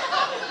talking about?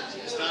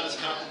 It's not as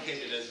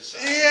complicated as it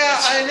sounds. Yeah,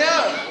 I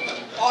know.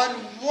 On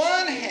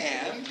one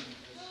hand,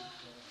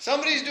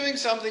 somebody's doing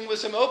something with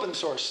some open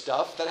source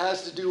stuff that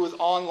has to do with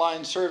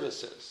online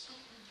services.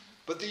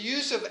 But the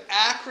use of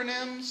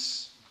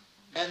acronyms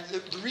and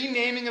the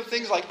renaming of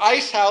things like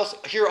Icehouse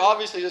here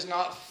obviously does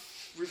not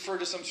refer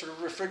to some sort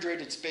of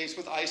refrigerated space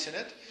with ice in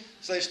it.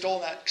 So they've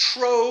stolen that.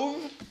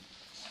 Trove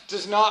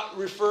does not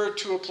refer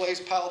to a place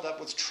piled up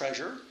with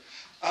treasure.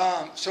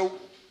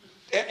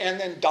 And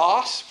then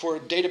DOS for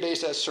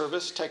Database as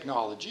Service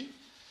technology.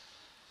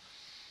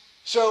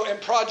 So, and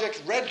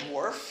Project Red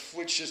Dwarf,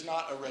 which is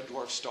not a red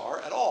dwarf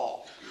star at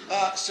all.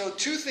 So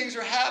two things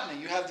are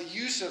happening. You have the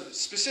use of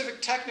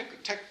specific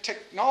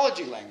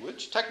technology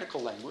language,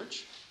 technical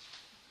language,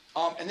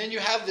 and then you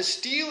have the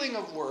stealing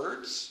of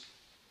words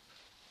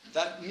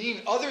that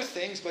mean other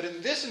things, but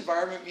in this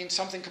environment mean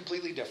something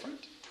completely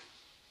different.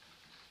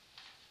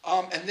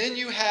 And then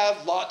you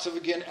have lots of,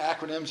 again,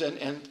 acronyms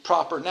and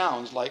proper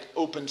nouns like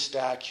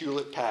OpenStack,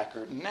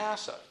 Hewlett-Packard, and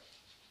NASA.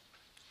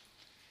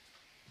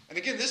 And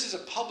again, this is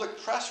a public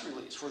press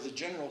release for the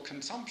general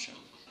consumption,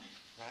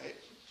 right?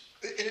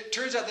 And it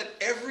turns out that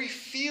every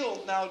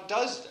field now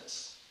does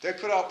this. They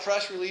put out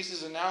press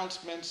releases,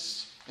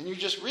 announcements, and you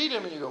just read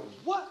them and you go,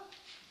 what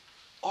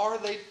are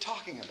they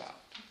talking about?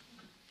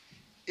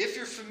 If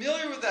you're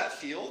familiar with that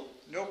field,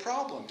 no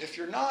problem. If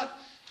you're not,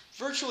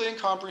 virtually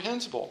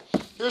incomprehensible.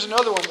 Here's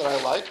another one that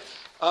I like.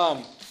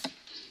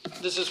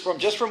 This is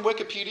just from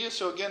Wikipedia,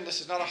 so again,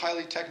 this is not a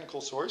highly technical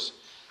source.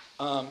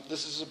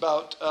 This is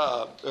about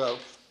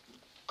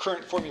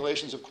current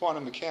formulations of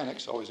quantum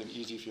mechanics, always an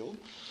easy field.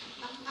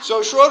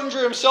 So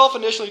Schrödinger himself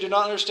initially did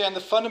not understand the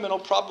fundamental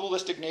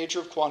probabilistic nature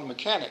of quantum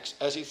mechanics,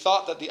 as he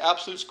thought that the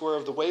absolute square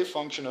of the wave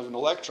function of an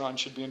electron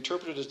should be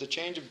interpreted as the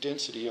change of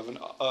density of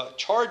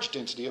charge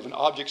density of an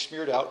object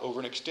smeared out over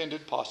an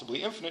extended,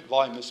 possibly infinite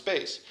volume of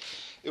space.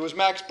 It was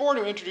Max Born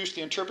who introduced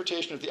the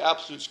interpretation of the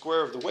absolute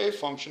square of the wave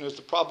function as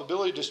the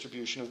probability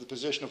distribution of the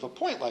position of a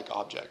point-like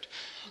object.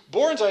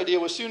 Born's idea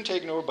was soon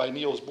taken over by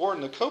Niels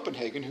Bohr of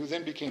Copenhagen, who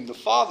then became the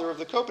father of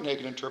the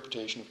Copenhagen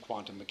interpretation of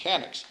quantum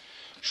mechanics.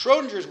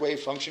 Schrödinger's wave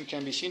function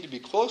can be seen to be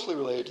closely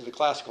related to the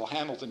classical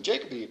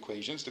Hamilton-Jacobi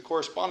equations. The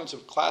correspondence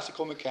of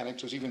classical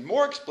mechanics was even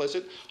more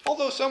explicit,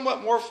 although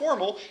somewhat more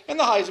formal, in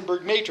the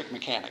Heisenberg matrix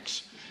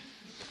mechanics.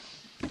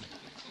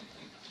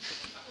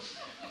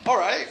 All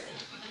right.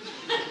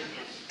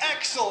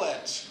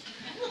 Excellent.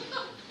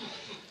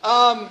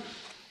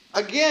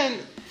 Again,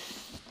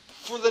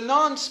 for the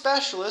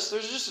non-specialist,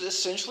 there's just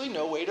essentially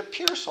no way to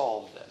pierce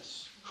all of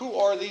this. Who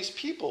are these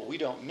people? We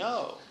don't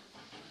know.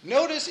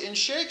 Notice in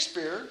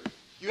Shakespeare,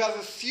 you have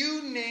a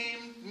few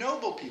named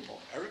noble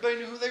people. Everybody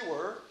knew who they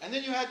were. And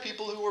then you had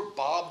people who were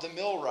Bob the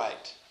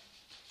millwright,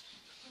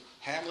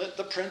 Hamlet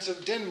the Prince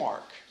of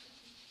Denmark.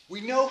 We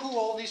know who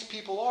all these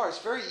people are. It's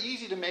very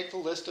easy to make the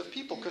list of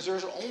people because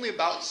there's only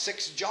about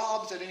 6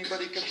 jobs that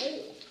anybody could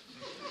hold.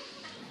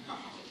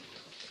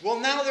 Well,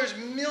 now there's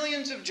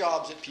millions of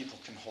jobs that people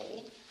can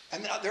hold,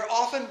 and they're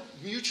often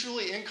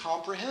mutually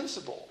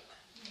incomprehensible.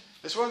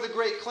 It's one of the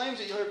great claims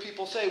that you hear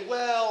people say,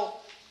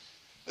 well,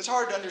 it's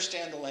hard to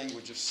understand the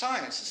language of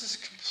science. This is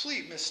a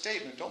complete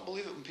misstatement. Don't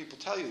believe it when people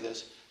tell you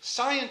this.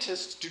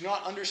 Scientists do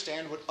not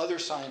understand what other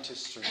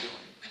scientists are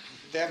doing.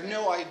 They have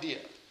no idea.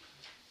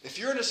 If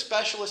you're in a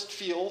specialist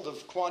field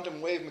of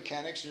quantum wave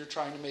mechanics and you're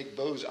trying to make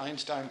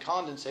Bose-Einstein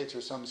condensates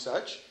or some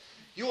such,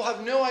 you will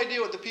have no idea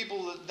what the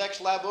people at the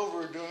next lab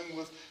over are doing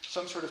with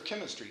some sort of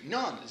chemistry.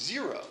 None.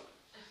 Zero.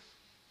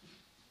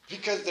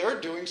 Because they're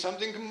doing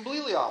something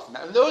completely off.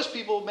 And those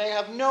people may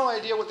have no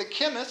idea what the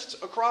chemists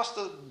across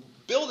the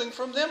building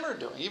from them are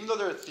doing, even though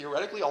they're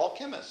theoretically all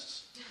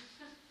chemists.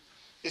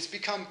 It's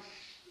become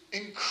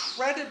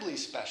incredibly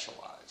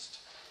specialized.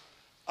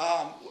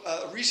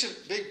 A recent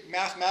big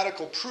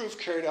mathematical proof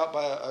carried out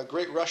by a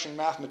great Russian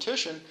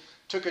mathematician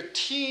took a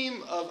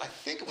team of,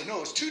 it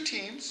was 2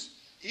 teams,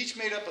 each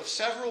made up of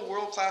several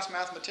world-class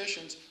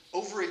mathematicians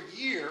over a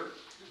year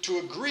to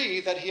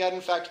agree that he had in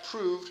fact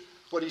proved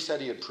what he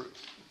said he had proved.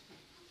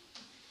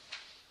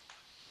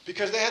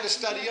 Because they had to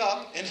study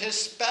up in his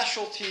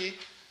specialty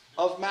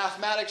of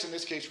mathematics, in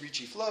this case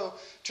Ricci flow,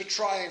 to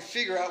try and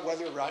figure out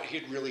whether or not he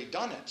had really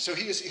done it. So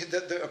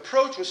the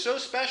approach was so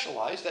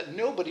specialized that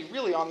nobody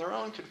really on their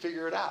own could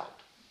figure it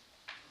out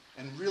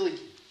and really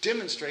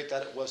demonstrate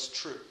that it was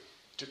true.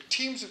 It took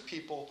teams of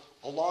people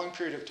a long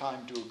period of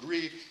time to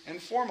agree and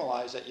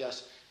formalize that,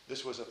 yes,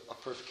 this was a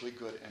perfectly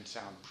good and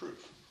sound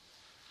proof.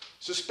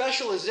 So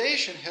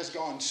specialization has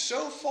gone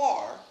so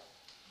far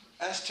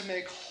as to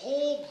make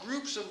whole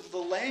groups of the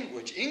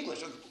language,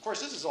 English, of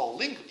course this is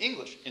all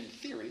English in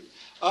theory,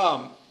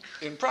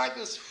 in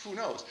practice, who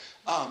knows,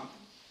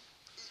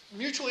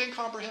 mutually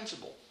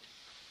incomprehensible.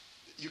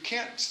 You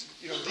can't,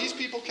 these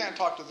people can't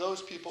talk to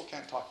those people,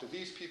 can't talk to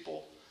these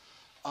people,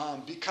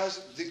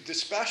 because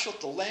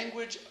the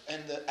language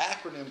and the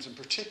acronyms in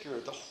particular,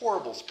 the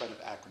horrible spread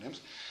of acronyms,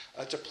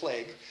 it's a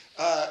plague,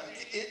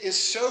 is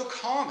so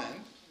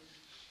common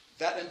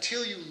that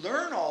until you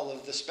learn all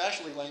of the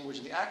specialty language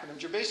and the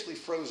acronyms, you're basically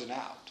frozen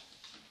out.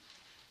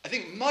 I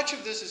think much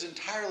of this is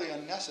entirely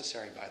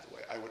unnecessary, by the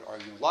way, I would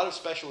argue. A lot of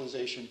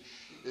specialization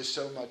is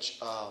so much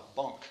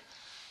bunk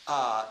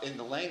in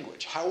the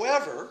language.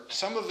 However,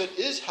 some of it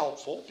is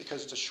helpful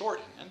because it's a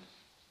shorthand.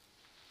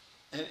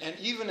 And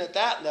even at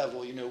that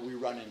level, we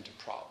run into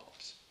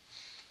problems.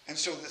 And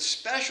so the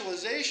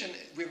specialization,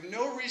 we have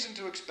no reason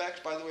to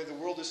expect, by the way, the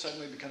world is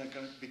suddenly going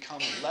to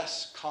become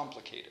less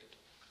complicated.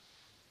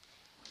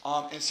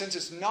 And since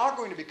it's not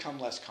going to become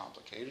less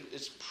complicated,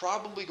 it's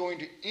probably going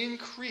to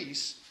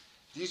increase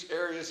these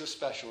areas of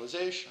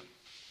specialization.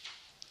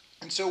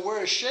 And so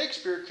whereas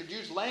Shakespeare could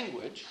use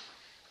language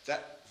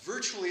that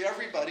virtually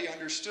everybody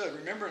understood.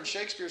 Remember, in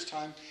Shakespeare's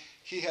time,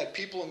 he had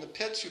people in the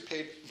pits who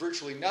paid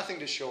virtually nothing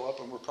to show up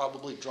and were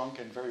probably drunk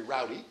and very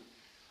rowdy,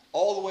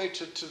 all the way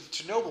to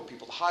noble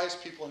people, the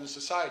highest people in the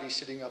society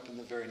sitting up in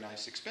the very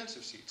nice,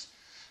 expensive seats.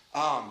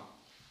 And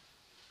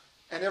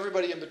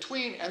everybody in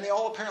between, and they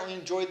all apparently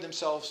enjoyed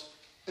themselves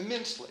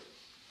immensely.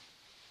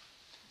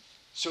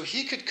 So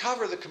he could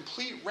cover the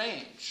complete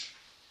range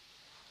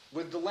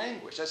with the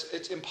language.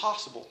 It's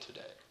impossible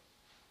today.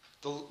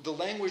 The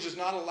language does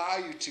not allow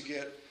you to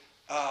get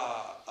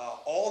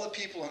all the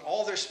people and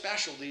all their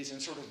specialties and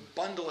sort of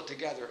bundle it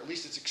together. At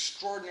least it's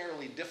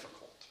extraordinarily difficult.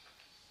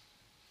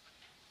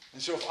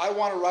 And so if I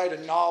want to write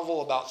a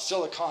novel about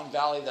Silicon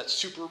Valley that's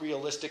super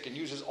realistic and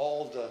uses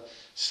all of the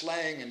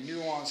slang and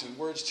nuance and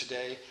words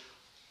today,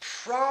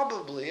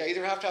 probably I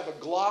either have to have a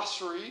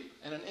glossary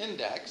and an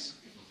index,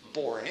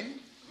 boring,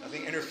 I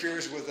think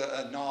interferes with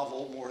a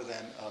novel more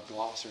than a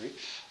glossary,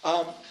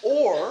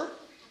 or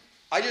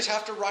I just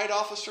have to write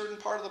off a certain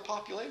part of the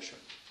population.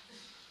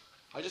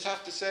 I just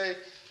have to say,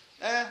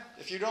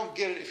 if you don't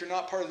get it, if you're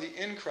not part of the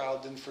in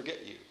crowd, then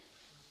forget you.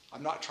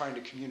 I'm not trying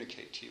to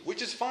communicate to you,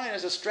 which is fine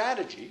as a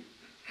strategy,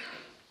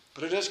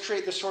 but it does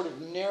create this sort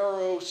of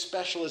narrow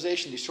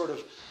specialization, these sort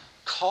of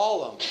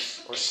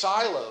columns or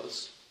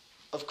silos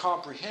of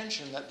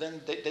comprehension that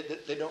then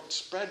they don't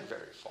spread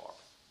very far.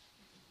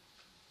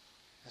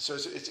 And so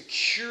it's a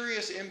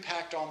curious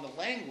impact on the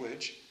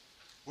language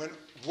when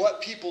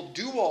what people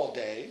do all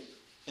day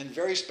in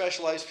very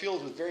specialized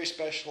fields with very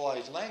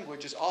specialized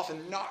language is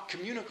often not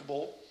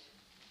communicable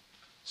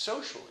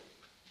socially.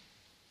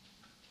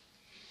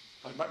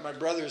 My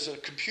brother's a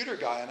computer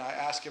guy, and I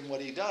ask him what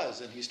he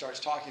does, and he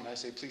starts talking, and I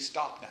say, please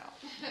stop now.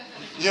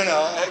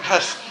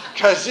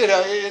 Because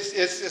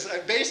it's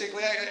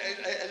basically,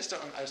 I just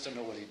don't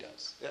know what he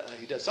does.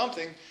 He does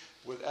something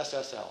with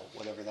SSL,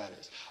 whatever that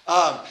is.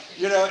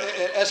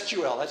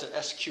 SQL, that's an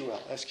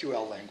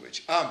SQL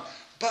language.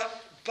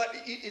 But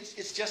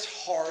it's just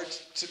hard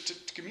to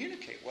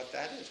communicate what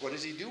that is. What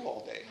does he do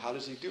all day? How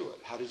does he do it?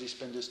 How does he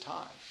spend his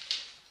time?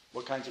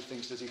 What kinds of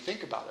things does he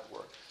think about at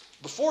work?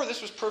 Before,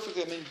 this was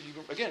perfectly,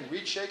 you again,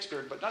 read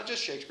Shakespeare, but not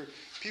just Shakespeare.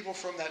 People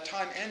from that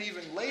time and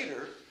even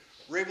later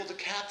were able to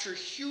capture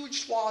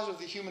huge swaths of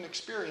the human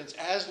experience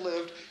as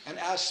lived and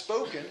as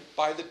spoken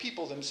by the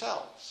people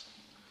themselves.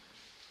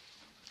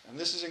 And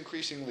this is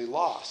increasingly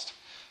lost.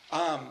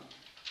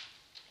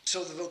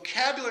 So the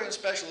vocabulary and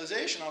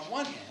specialization on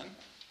one hand.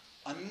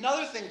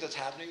 Another thing that's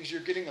happening is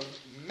you're getting a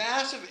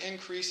massive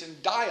increase in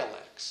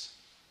dialects.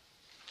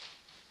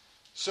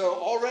 So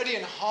already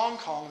in Hong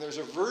Kong, there's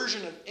a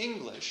version of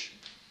English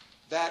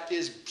that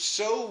is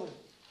so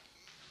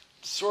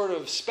sort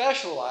of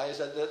specialized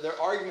that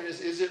their argument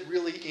is it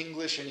really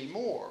English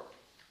anymore?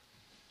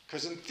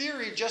 Because in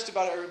theory, just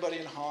about everybody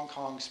in Hong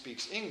Kong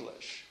speaks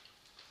English.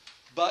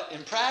 But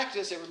in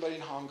practice, everybody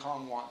in Hong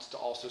Kong wants to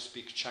also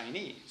speak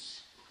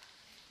Chinese.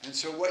 And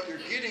so what you're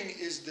getting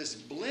is this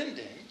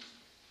blending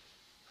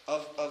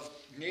of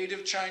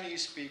native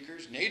Chinese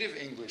speakers, native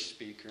English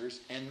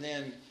speakers, and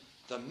then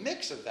the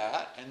mix of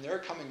that, and they're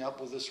coming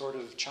up with a sort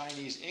of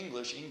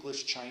Chinese-English,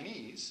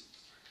 English-Chinese,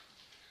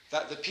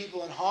 that the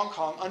people in Hong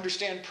Kong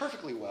understand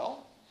perfectly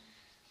well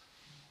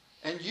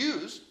and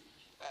use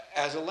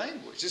as a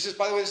language. This is,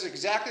 by the way, this is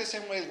exactly the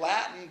same way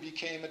Latin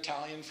became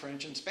Italian,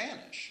 French, and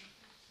Spanish.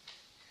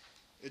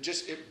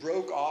 It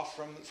broke off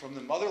from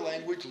the mother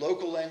language,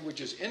 local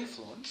languages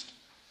influenced.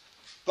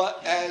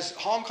 But as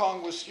Hong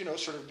Kong was,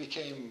 sort of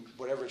became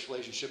whatever its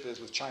relationship is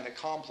with China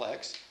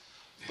complex,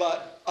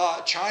 but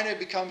China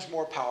becomes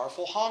more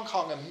powerful, Hong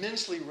Kong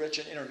immensely rich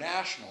and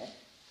international,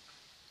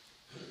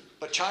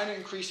 but China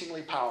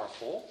increasingly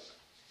powerful.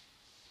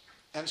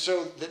 And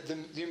so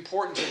the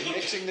importance of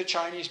mixing the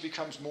Chinese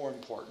becomes more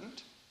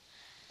important.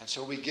 And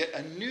so we get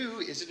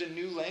is it a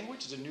new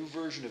language? Is it a new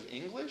version of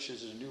English?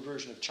 Is it a new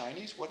version of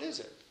Chinese? What is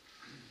it?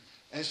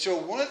 And so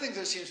one of the things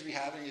that seems to be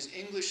happening is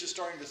English is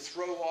starting to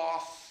throw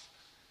off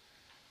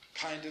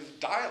kind of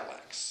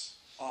dialects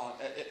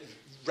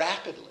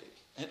rapidly,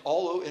 and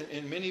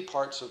in many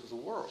parts of the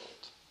world.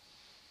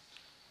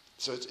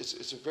 So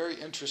it's a very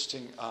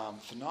interesting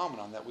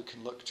phenomenon that we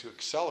can look to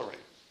accelerate.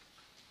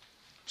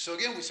 So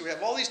again, we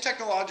have all these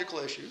technological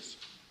issues.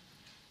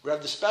 We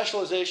have the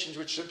specializations,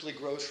 which simply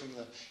grows from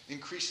the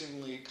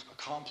increasingly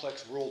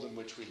complex world in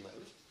which we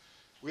live.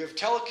 We have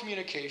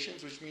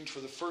telecommunications, which means for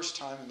the first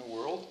time in the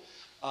world,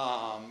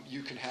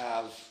 you can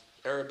have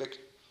Arabic,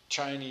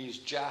 Chinese,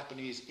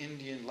 Japanese,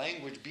 Indian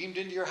language beamed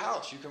into your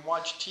house. You can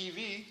watch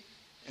TV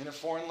in a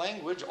foreign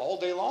language all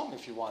day long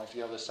if you want, if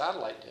you have a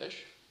satellite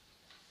dish.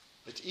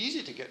 It's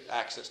easy to get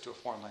access to a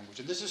foreign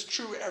language. And this is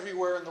true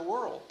everywhere in the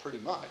world, pretty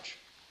much,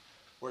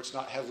 where it's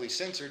not heavily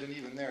censored, and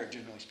even there,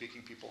 generally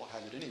speaking, people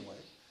have it anyway.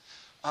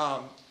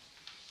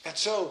 And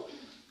so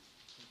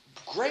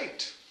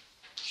Great.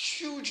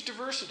 Huge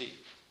diversity,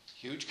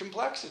 huge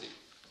complexity.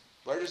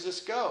 Where does this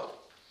go?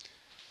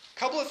 A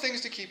couple of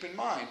things to keep in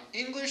mind.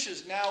 English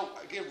is now,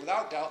 again,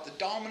 without doubt, the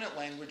dominant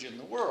language in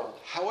the world.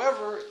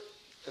 However,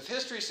 if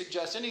history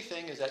suggests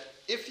anything, is that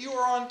if you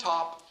are on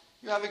top,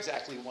 you have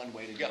exactly one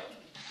way to go.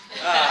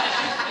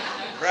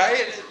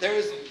 Right?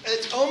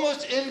 It's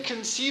almost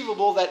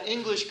inconceivable that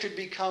English could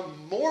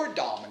become more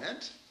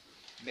dominant.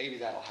 Maybe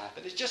that'll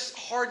happen. It's just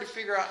hard to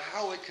figure out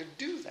how it could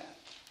do that,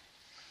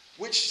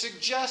 which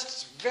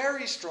suggests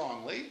very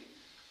strongly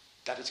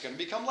that it's going to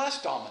become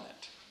less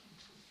dominant.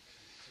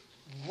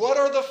 What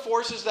are the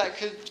forces that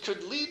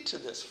could lead to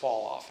this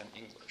fall off in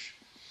English?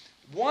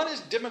 One is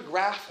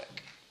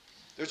demographic.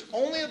 There's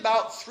only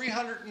about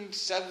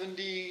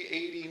 370,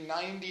 80,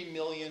 90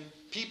 million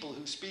people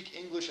who speak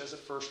English as a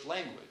first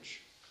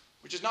language,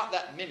 which is not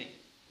that many.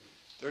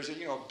 There's a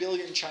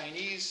billion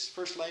Chinese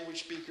first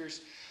language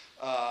speakers,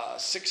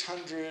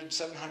 600,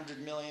 700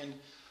 million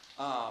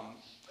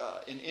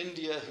in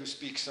India who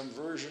speak some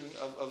version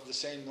of the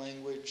same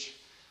language.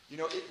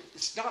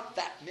 It's not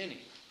that many.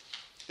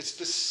 It's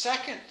the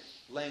second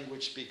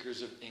language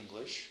speakers of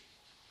English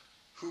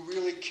who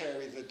really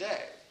carry the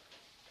day.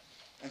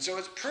 And so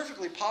it's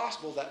perfectly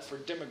possible that for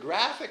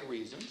demographic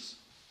reasons,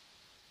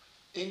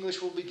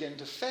 English will begin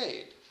to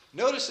fade.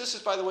 Notice this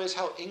is, by the way, is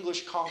how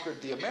English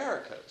conquered the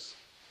Americas.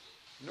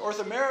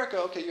 North America,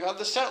 okay, you have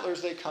the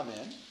settlers, they come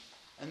in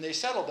and they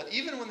settle. But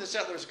even when the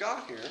settlers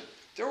got here,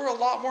 there were a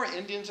lot more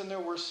Indians than there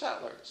were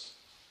settlers.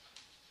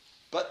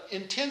 But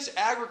intense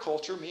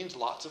agriculture means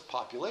lots of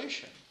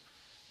population.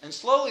 And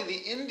slowly the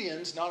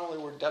Indians not only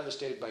were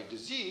devastated by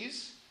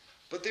disease,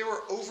 but they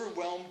were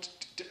overwhelmed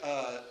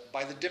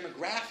by the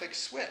demographic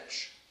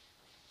switch.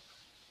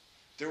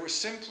 There were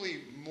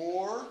simply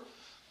more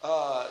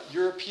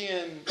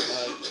European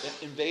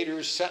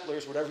invaders,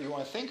 settlers, whatever you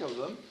want to think of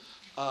them,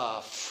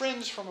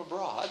 friends from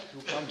abroad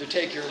who come to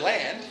take your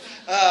land,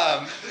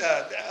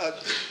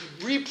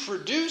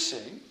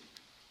 reproducing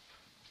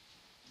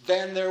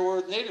than there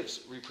were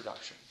natives'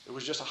 reproduction. It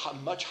was just a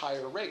much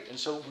higher rate. And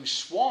so we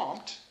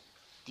swamped,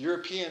 the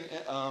European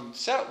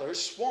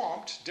settlers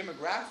swamped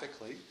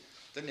demographically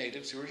the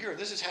natives who were here.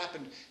 This has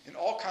happened in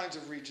all kinds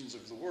of regions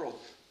of the world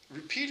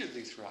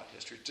repeatedly throughout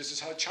history. This is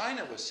how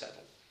China was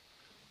settled.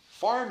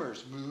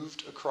 Farmers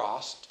moved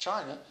across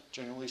China,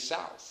 generally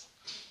south,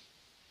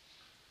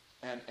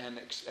 and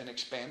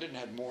expanded and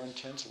had more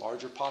intense,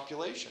 larger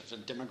populations.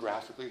 And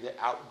demographically, they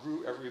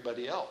outgrew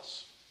everybody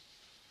else.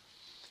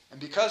 And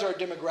because our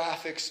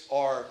demographics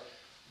are,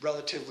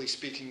 relatively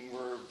speaking,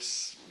 we're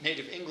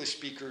native English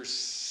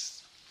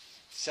speakers,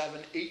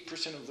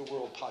 7-8% of the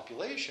world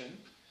population,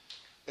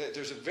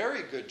 there's a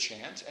very good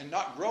chance, and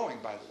not growing,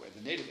 by the way.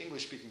 The native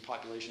English-speaking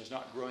population is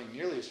not growing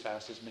nearly as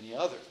fast as many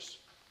others.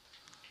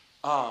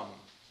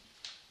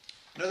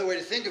 Another way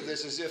to think of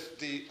this is if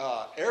the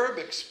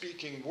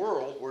Arabic-speaking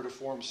world were to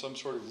form some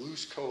sort of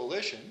loose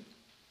coalition,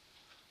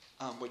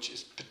 which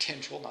is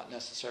potential, not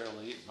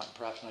necessarily,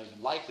 perhaps not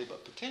even likely,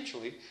 but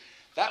potentially,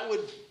 that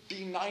would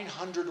be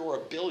 900 or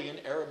a billion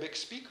Arabic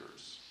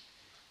speakers.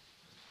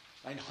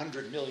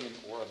 900 million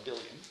or a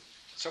billion,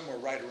 somewhere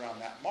right around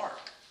that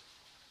mark.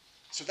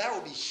 So that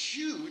would be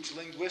huge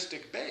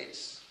linguistic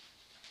base.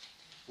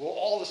 Well,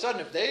 all of a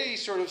sudden, if they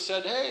sort of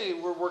said, hey,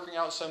 we're working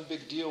out some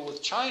big deal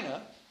with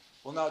China,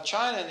 well, now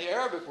China and the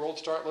Arabic world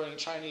start learning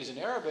Chinese and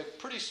Arabic,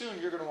 pretty soon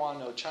you're going to want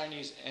to know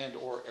Chinese and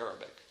or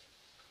Arabic.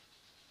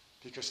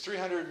 Because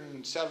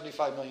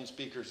 375 million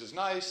speakers is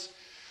nice,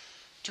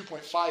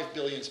 2.5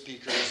 billion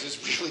speakers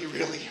is really,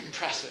 really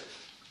impressive.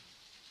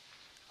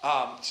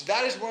 So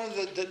that is one of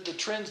the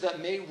trends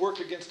that may work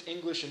against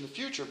English in the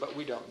future, but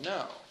we don't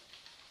know.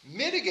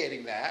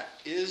 Mitigating that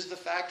is the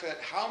fact that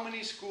how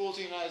many schools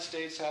in the United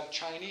States have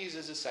Chinese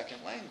as a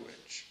second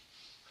language?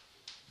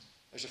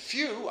 There's a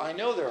few, I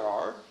know there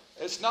are.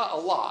 It's not a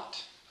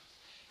lot.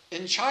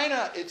 In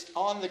China, it's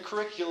on the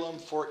curriculum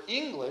for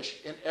English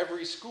in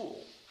every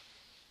school.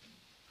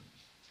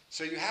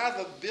 So you have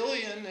a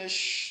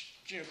billion-ish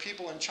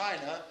people in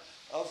China,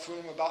 of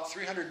whom about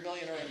 300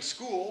 million are in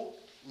school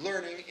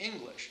learning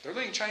English. They're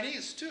learning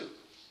Chinese too,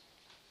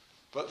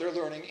 but they're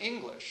learning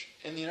English.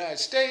 In the United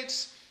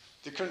States,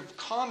 the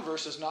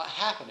converse is not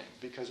happening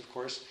because, of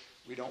course,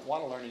 we don't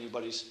want to learn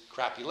anybody's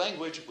crappy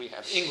language. We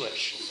have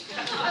English,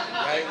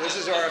 right? This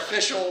is our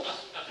official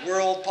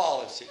world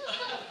policy,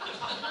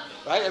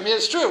 right? I mean,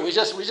 it's true.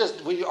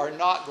 We are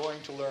not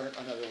going to learn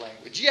another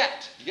language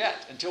yet,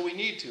 until we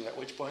need to, at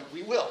which point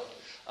we will.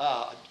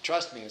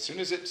 Trust me, as soon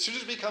as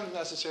it becomes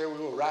necessary, we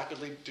will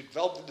rapidly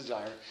develop the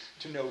desire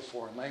to know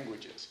foreign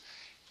languages.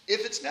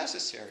 If it's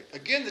necessary.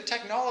 Again, the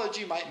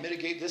technology might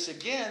mitigate this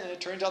again, and it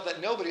turns out that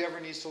nobody ever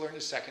needs to learn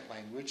a second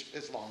language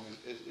as long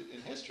as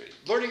in history.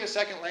 Learning a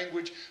second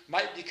language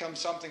might become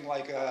something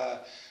like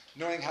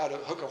knowing how to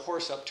hook a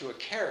horse up to a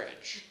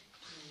carriage.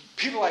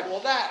 People are like,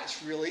 well,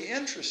 that's really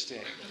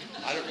interesting.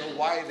 I don't know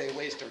why they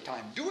waste their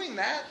time doing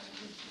that,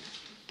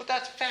 but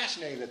that's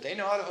fascinating that they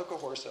know how to hook a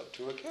horse up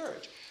to a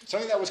carriage.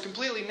 Something that was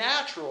completely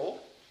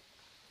natural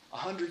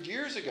 100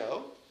 years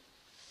ago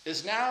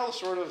is now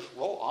sort of,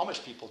 well,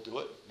 Amish people do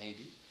it,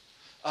 maybe.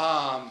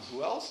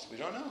 Who else? We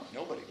don't know.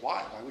 Nobody.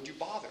 Why? Why would you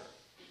bother?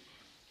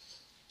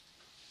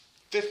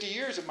 50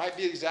 years, it might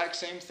be the exact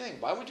same thing.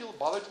 Why would you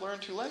bother to learn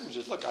 2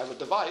 languages? Look, I have a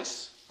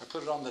device. I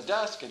put it on the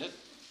desk, and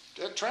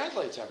it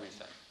translates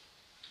everything.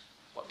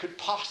 What could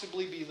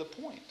possibly be the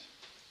point?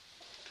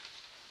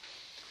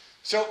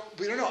 So,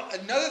 we don't know.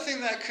 Another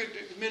thing that could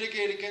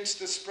mitigate against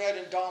the spread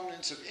and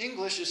dominance of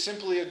English is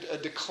simply a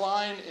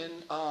decline in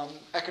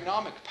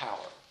economic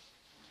power.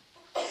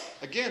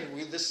 Again,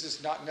 this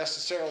is not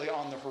necessarily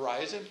on the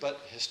horizon, but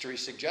history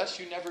suggests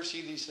you never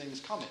see these things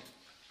coming.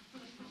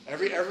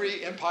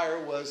 Every empire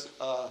was,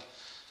 a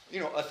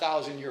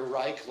 1,000-year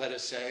Reich, let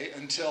us say,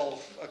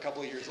 until a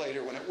couple of years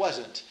later when it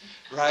wasn't,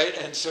 right?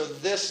 And so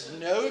this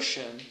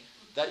notion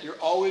that you're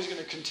always going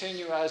to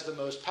continue as the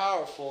most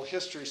powerful,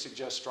 history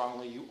suggests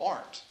strongly you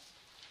aren't.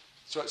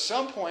 So at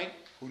some point,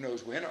 who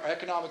knows when, our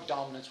economic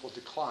dominance will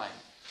decline.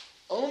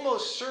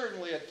 Almost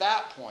certainly at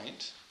that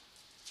point,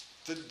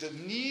 the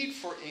need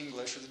for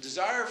English, or the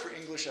desire for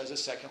English as a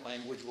second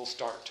language, will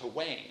start to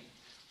wane.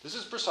 This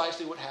is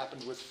precisely what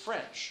happened with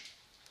French.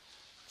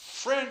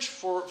 France,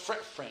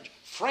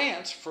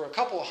 for a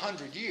couple of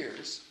hundred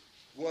years,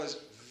 was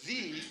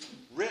the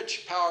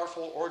rich,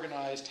 powerful,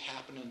 organized,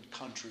 happening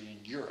country in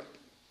Europe.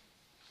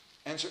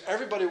 And so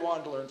everybody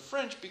wanted to learn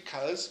French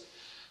because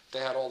they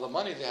had all the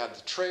money, they had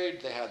the trade,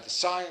 they had the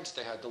science,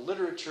 they had the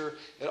literature.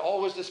 It all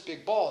was this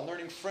big ball, and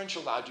learning French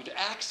allowed you to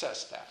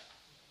access that.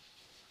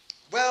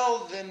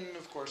 Well, then,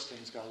 of course,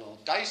 things got a little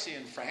dicey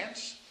in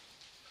France.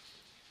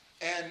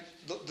 And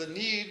the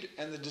need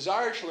and the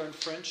desire to learn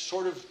French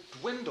sort of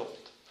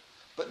dwindled.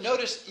 But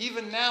notice,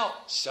 even now,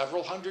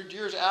 several hundred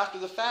years after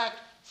the fact,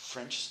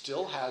 French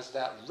still has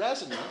that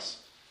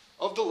resonance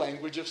of the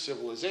language of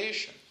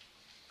civilization.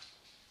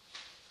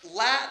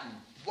 Latin,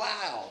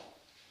 wow,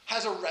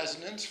 has a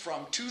resonance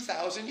from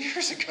 2,000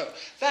 years ago.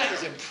 That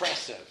is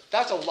impressive.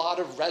 That's a lot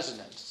of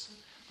resonance.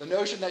 The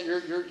notion that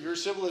your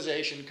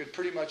civilization could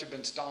pretty much have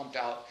been stomped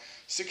out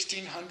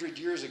 1,600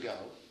 years ago,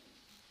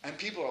 and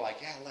people are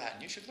like, yeah,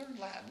 Latin, you should learn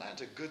Latin.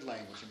 Latin's a good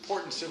language,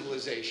 important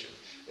civilization.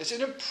 It's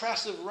an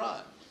impressive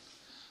run.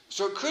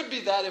 So it could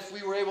be that if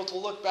we were able to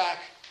look back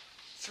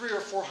 300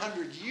 or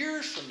 400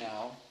 years from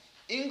now,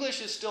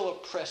 English is still a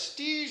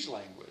prestige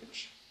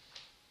language,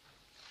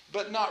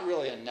 but not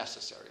really a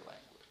necessary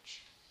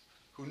language.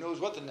 Who knows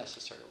what the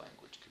necessary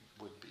language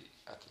would be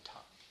at the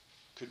time?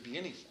 Could be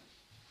anything.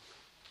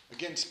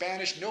 Again,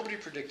 Spanish, nobody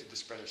predicted the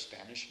spread of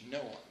Spanish. No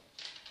one.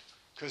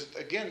 Because,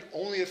 again,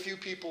 only a few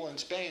people in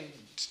Spain,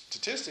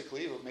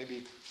 statistically, or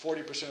maybe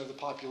 40% of the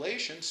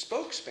population,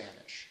 spoke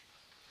Spanish.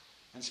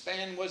 And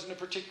Spain wasn't a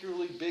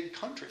particularly big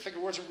country. In fact,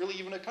 it wasn't really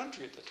even a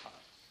country at the time.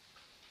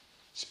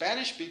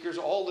 Spanish speakers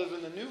all live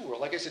in the New World.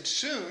 Like I said,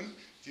 soon,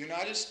 the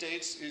United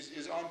States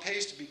is on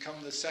pace to become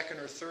the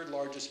 2nd or 3rd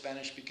largest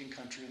Spanish-speaking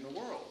country in the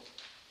world.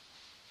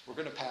 We're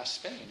going to pass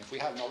Spain. If we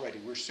haven't already,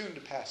 we're soon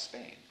to pass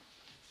Spain.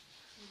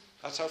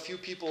 That's how few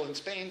people in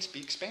Spain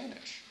speak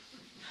Spanish.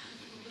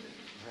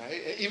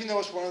 Right? Even though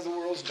it's one of the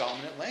world's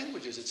dominant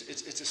languages,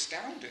 it's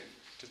astounding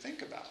to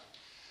think about.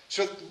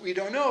 So we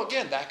don't know.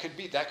 Again, that could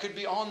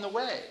be on the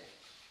way.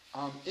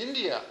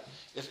 India.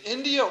 If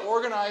India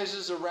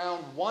organizes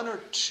around 1 or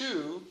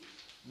 2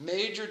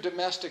 major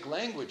domestic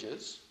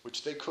languages,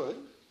 which they could,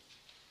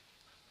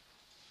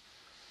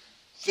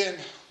 then,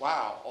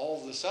 wow,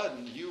 all of a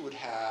sudden you would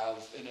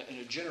have, in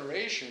a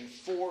generation,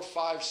 4,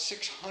 5,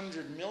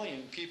 600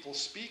 million people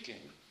speaking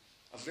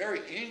a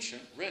very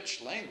ancient,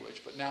 rich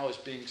language, but now is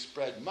being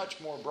spread much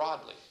more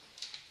broadly.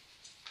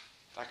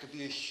 That could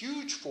be a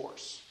huge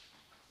force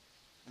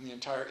in the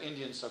entire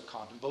Indian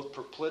subcontinent, both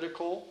for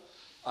political,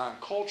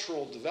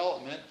 cultural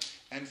development,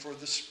 and for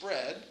the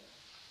spread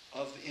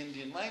of the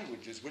Indian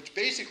languages, which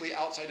basically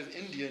outside of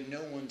India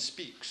no one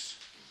speaks.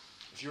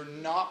 If you're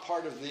not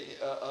part of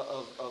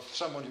of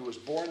someone who was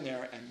born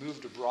there and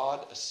moved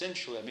abroad,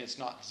 essentially, I mean, it's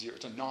not zero,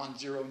 it's a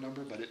non-zero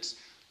number, but it's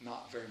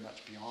not very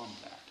much beyond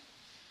that.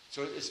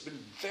 So it's been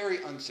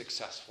very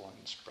unsuccessful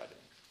in spreading,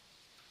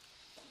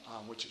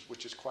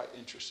 which is quite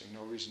interesting.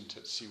 No reason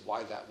to see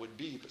why that would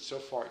be, but so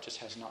far it just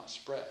has not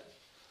spread.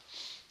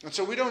 And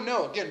so we don't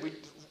know. Again,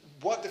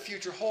 what the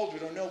future holds, we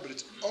don't know, but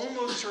it's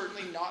almost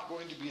certainly not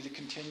going to be the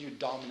continued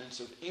dominance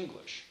of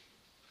English.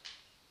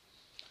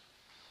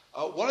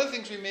 One of the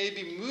things we may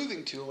be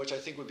moving to, which I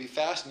think would be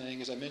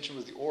fascinating, as I mentioned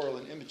with the oral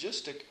and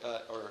imagistic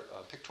or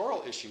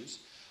pictorial issues,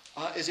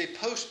 is a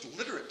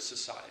post-literate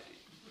society.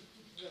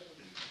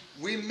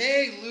 We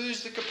may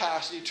lose the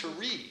capacity to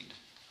read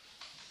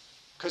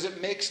because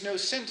it makes no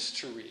sense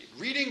to read.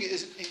 Reading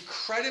is an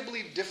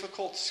incredibly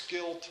difficult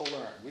skill to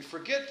learn. We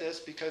forget this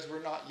because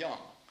we're not young.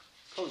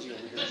 Cozy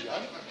over here is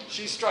young.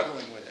 She's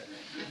struggling with it.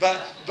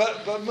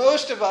 But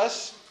most of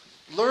us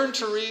learned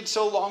to read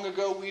so long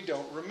ago we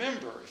don't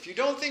remember. If you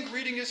don't think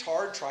reading is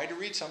hard, try to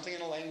read something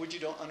in a language you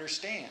don't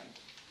understand.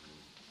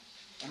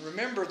 And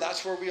remember,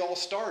 that's where we all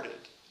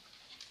started.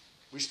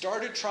 We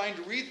started trying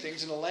to read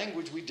things in a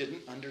language we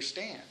didn't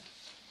understand.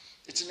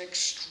 It's an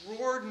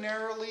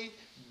extraordinarily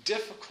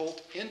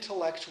difficult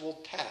intellectual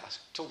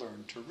task to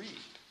learn to read.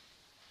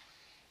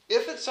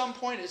 If at some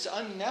point it's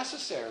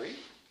unnecessary,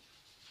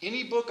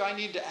 any book I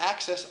need to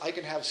access I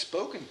can have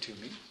spoken to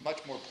me,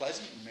 much more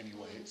pleasant in many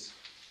ways.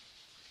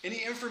 Any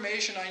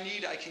information I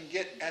need I can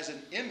get as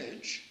an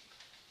image.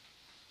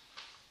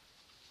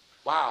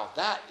 Wow,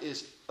 that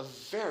is a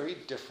very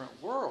different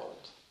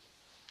world.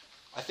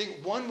 I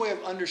think one way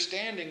of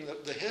understanding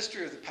the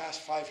history of the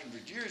past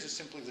 500 years is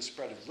simply the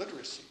spread of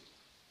literacy.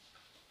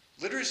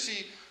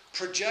 Literacy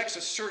projects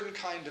a certain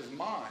kind of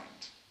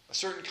mind, a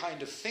certain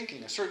kind of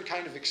thinking, a certain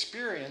kind of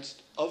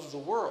experience of the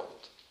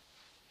world.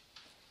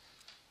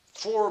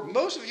 For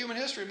most of human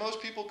history,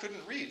 most people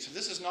couldn't read. So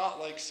this is not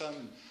like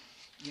some,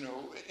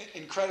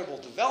 incredible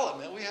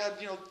development. We had,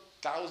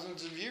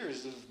 thousands of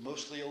years of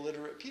mostly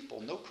illiterate people,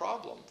 no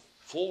problem.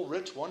 Full,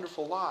 rich,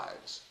 wonderful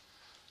lives.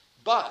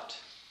 But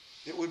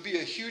it would be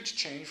a huge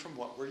change from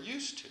what we're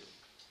used to.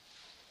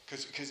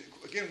 Because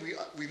again,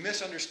 we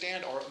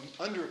misunderstand or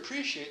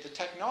underappreciate the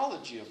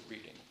technology of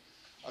reading.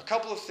 A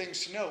couple of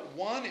things to note.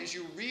 One is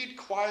you read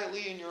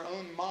quietly in your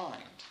own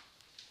mind.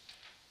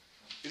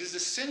 It is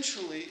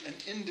essentially an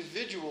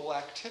individual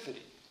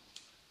activity.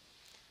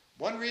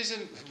 One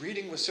reason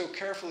reading was so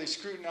carefully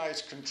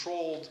scrutinized,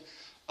 controlled,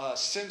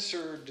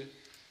 censored,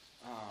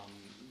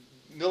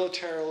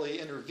 militarily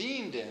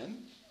intervened in,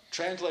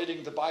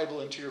 translating the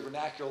Bible into your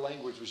vernacular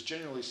language was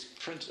generally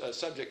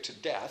subject to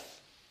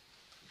death,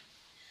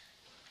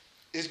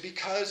 is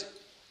because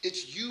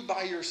it's you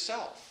by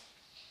yourself.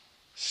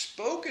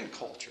 Spoken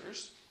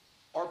cultures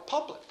are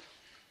public.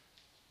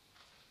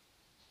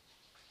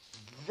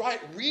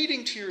 Right,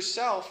 reading to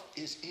yourself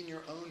is in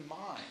your own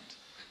mind.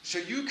 So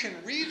you can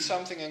read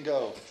something and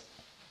go,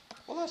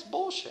 well, that's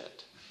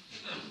bullshit.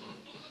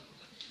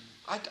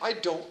 I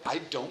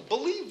don't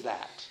believe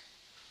that.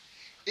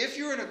 If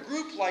you're in a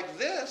group like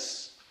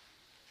this,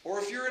 or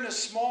if you're in a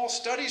small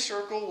study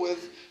circle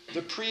with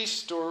the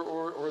priest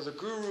or the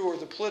guru or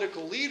the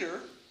political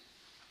leader,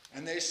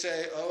 and they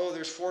say, oh,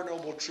 there's 4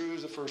 noble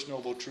truths. The first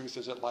noble truth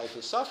is that life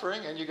is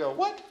suffering. And you go,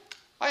 what?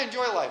 I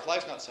enjoy life.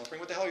 Life's not suffering.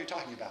 What the hell are you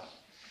talking about?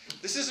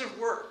 This isn't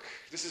work.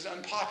 This is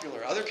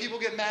unpopular. Other people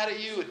get mad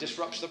at you. It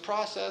disrupts the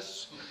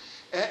process.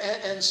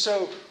 And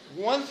so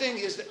one thing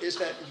is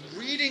that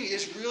reading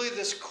is really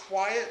this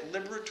quiet,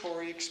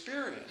 liberatory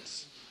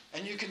experience.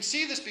 And you can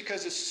see this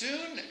because as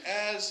soon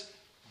as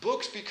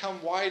books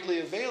become widely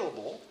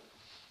available,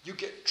 you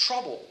get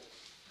trouble.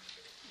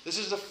 This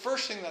is the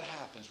first thing that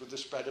happens with the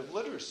spread of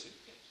literacy.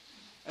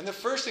 And the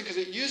first thing, because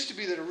it used to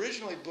be that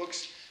originally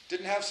books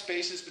didn't have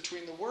spaces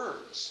between the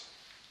words.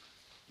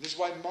 This is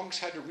why monks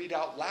had to read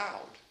out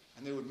loud.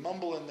 And they would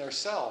mumble in their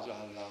cells,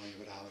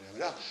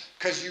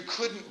 because you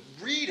couldn't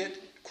read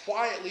it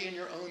quietly in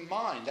your own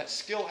mind. That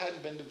skill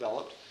hadn't been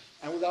developed.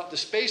 And without the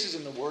spaces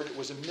in the word, it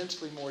was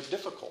immensely more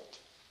difficult.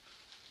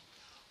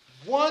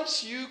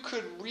 Once you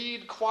could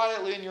read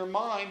quietly in your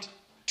mind,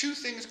 2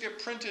 things get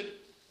printed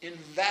in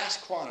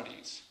vast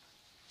quantities.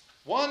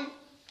 One,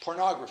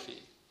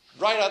 pornography,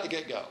 right out the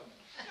get-go.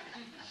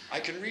 I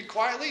can read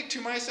quietly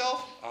to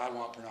myself, I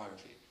want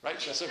pornography. Right?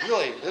 So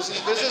really, this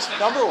is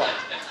number 1.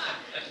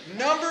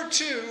 Number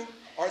 2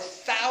 are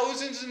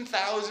thousands and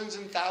thousands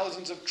and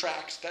thousands of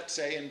tracts that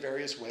say in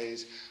various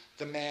ways,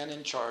 the man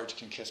in charge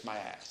can kiss my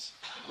ass.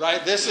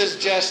 Right? This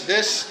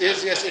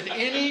is in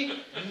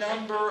any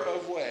number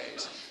of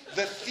ways.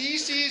 The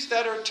theses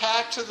that are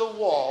tacked to the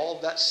wall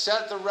that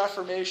set the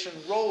Reformation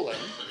rolling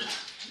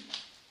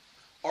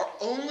are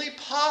only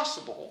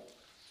possible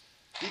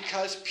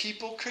because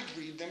people could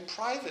read them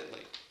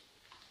privately.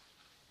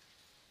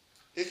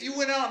 If you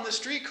went out on the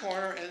street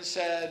corner and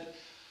said,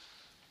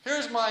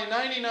 here's my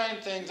 99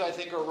 things I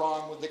think are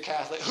wrong with the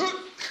Catholic,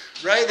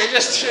 right?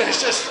 It's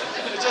just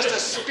a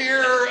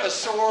spear, a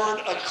sword,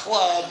 a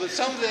club.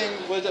 Something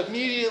would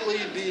immediately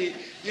be,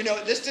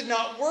 this did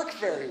not work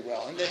very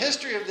well. And the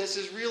history of this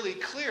is really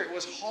clear. It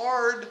was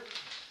hard,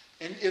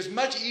 and it was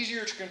much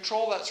easier to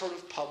control that sort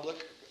of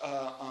public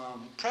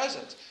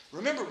presence.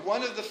 Remember,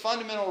 one of the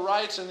fundamental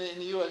rights in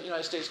the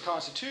United States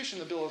Constitution,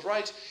 the Bill of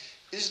Rights,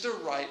 is the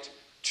right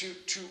to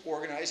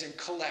organize and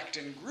collect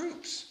in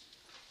groups.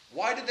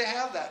 Why did they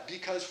have that?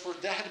 Because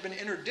that had been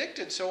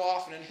interdicted so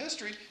often in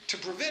history to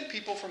prevent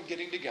people from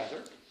getting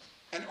together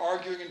and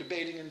arguing and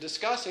debating and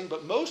discussing,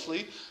 but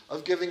mostly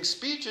of giving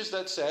speeches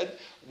that said,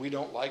 we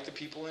don't like the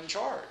people in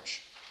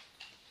charge.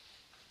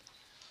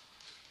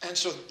 And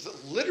so the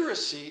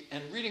literacy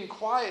and reading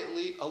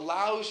quietly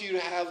allows you to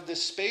have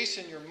this space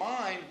in your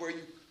mind where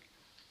you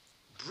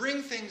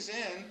bring things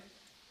in,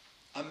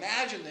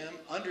 imagine them,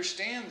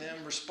 understand them,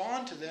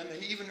 respond to them,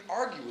 and even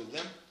argue with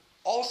them,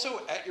 also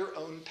at your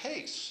own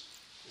pace.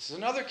 This is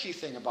another key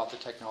thing about the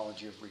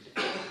technology of reading.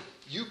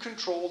 You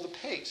control the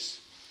pace.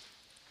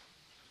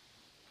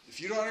 If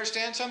you don't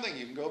understand something,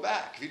 you can go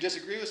back. If you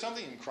disagree with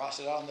something, you can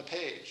cross it out on the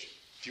page.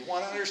 If you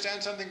want to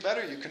understand something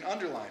better, you can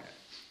underline it.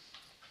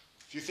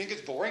 If you think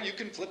it's boring, you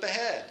can flip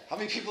ahead. How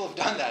many people have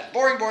done that?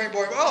 Boring, boring,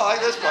 boring. Oh, I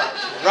like this part.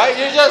 Right?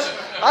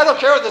 I don't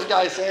care what this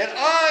guy's saying.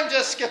 I'm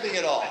just skipping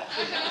it all.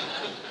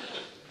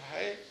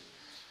 Right?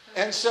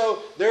 And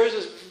so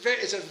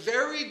it's a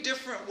very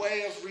different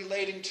way of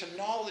relating to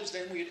knowledge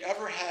than we'd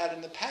ever had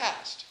in the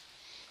past.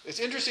 It's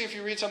interesting if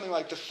you read something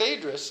like the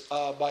Phaedrus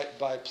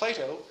by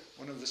Plato,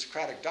 one of the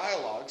Socratic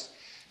dialogues.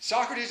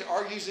 Socrates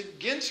argues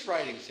against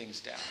writing things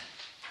down.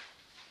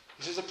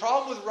 He says the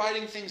problem with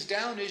writing things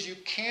down is you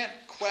can't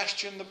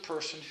question the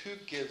person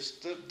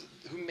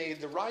who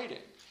made the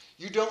writing.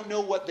 You don't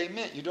know what they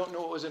meant. You don't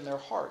know what was in their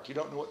heart. You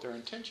don't know what their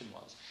intention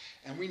was.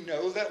 And we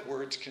know that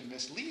words can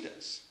mislead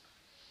us.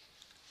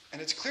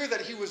 And it's clear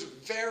that he was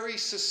very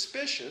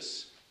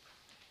suspicious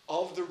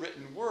of the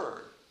written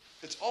word.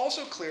 It's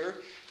also clear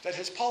that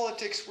his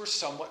politics were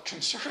somewhat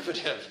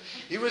conservative.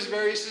 He was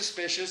very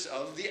suspicious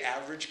of the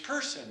average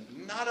person,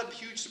 not a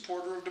huge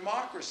supporter of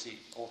democracy,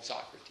 old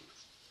Socrates.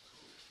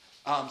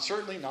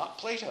 Certainly not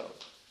Plato,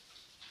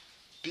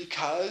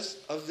 because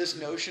of this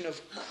notion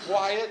of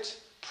quiet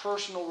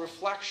personal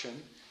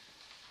reflection.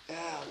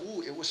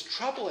 It was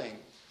troubling.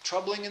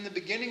 Troubling in the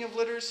beginning of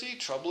literacy,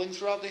 troubling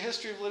throughout the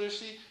history of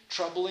literacy,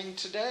 troubling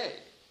today.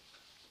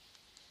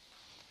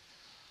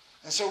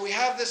 And so we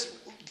have this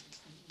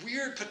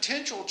weird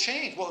potential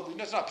change. Well,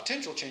 it's not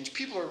potential change.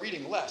 People are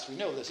reading less. We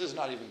know this is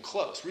not even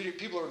close.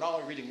 People are not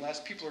only reading less,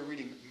 people are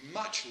reading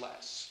much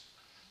less.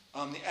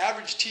 The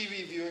average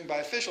TV viewing by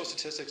official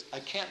statistics, I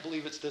can't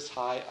believe it's this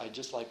high. I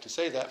just like to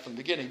say that from the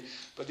beginning.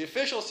 But the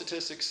official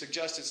statistics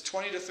suggest it's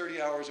 20 to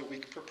 30 hours a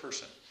week per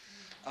person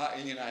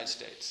in the United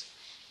States.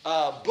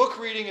 Book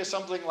reading is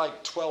something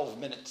like 12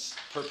 minutes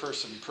per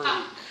person per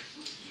week,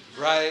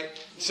 right?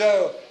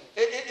 So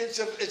it's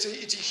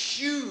a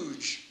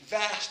huge,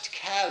 vast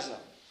chasm.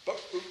 But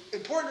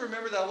important to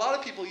remember that a lot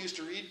of people used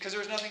to read because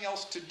there was nothing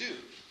else to do.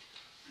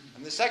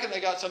 And the second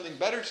they got something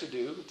better to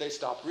do, they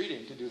stopped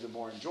reading to do the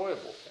more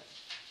enjoyable thing.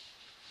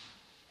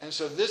 And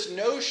so this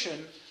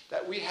notion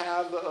that we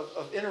have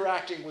of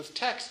interacting with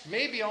text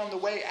may be on the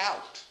way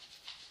out.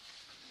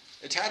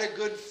 It's had a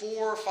good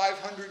 400 or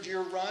 500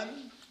 year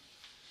run.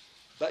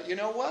 But you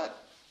know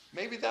what?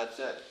 Maybe that's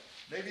it.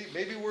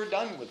 Maybe we're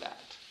done with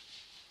that.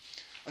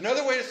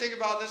 Another way to think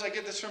about this, I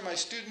get this from my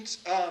students,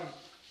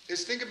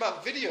 is think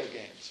about video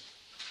games.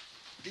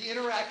 The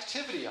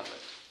interactivity of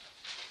it.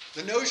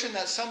 The notion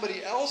that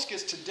somebody else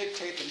gets to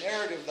dictate the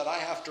narrative that I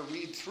have to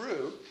read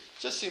through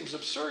just seems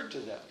absurd to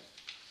them.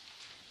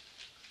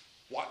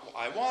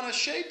 I want to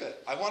shape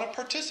it. I want to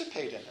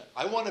participate in it.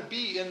 I want to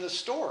be in the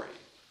story.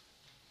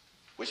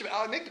 Which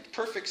makes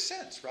perfect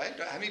sense, right?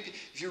 I mean,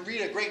 if you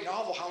read a great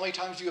novel, how many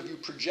times have you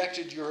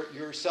projected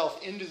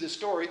yourself into the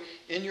story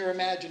in your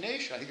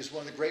imagination? I think it's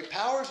one of the great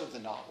powers of the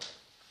novel,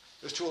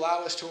 is to allow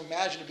us to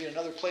imagine to be in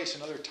another place,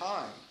 another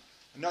time,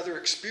 another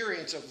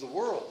experience of the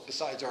world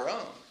besides our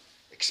own,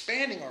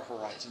 expanding our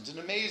horizons in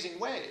amazing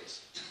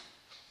ways.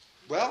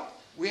 Well,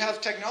 we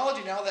have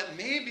technology now that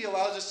maybe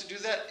allows us to do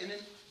that in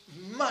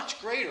a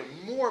much greater,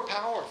 more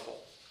powerful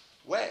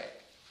way.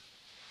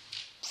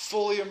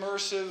 Fully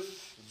immersive,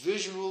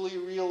 visually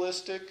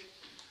realistic,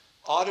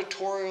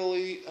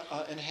 auditorially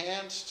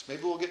enhanced.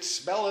 Maybe we'll get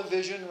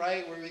smell-o-vision,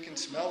 right, where we can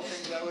smell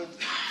things. That would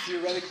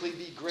theoretically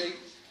be great.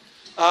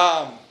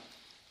 I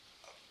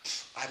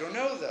don't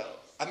know, though.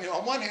 I mean,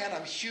 on one hand,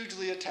 I'm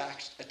hugely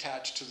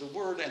attached to the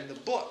word and the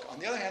book. On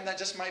the other hand, that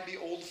just might be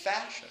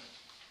old-fashioned.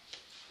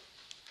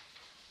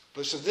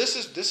 But so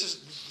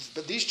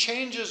but these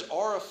changes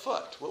are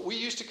afoot. What we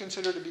used to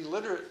consider to be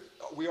literate,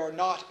 we are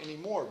not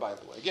anymore, by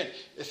the way. Again,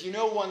 if you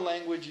know one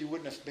language, you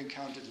wouldn't have been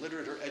counted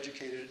literate or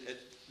educated at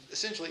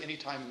essentially any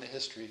time in the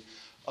history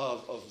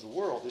of the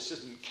world. This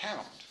doesn't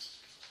count.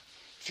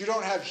 If you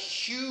don't have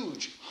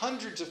huge,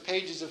 hundreds of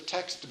pages of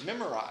text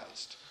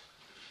memorized,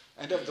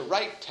 and of the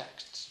right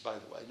texts, by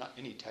the way, not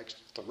any text,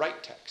 the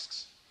right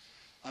texts.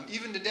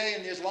 Even today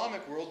in the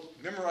Islamic world,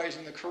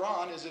 memorizing the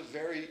Quran is a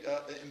very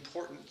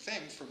important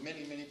thing for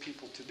many, many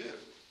people to do,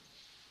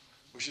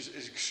 which is an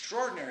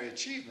extraordinary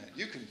achievement.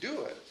 You can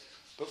do it.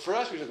 But for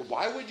us, we say,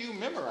 why would you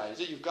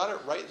memorize it? You've got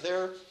it right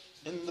there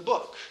in the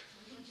book.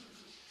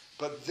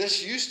 But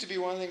this used to be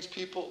one of the things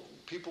people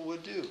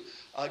would do.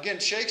 Again,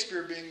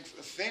 Shakespeare being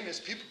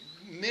famous,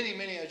 many,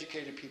 many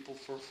educated people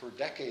for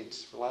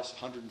decades, for the last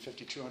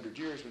 150, 200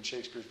 years, when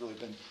Shakespeare's really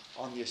been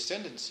on the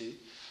ascendancy,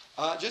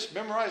 just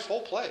memorized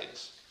whole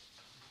plays,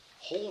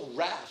 whole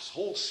rafts,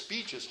 whole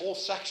speeches, whole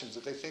sections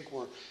that they think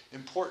were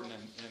important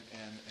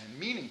and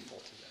meaningful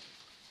to them.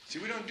 See,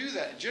 we don't do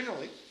that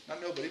generally,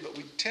 not nobody, but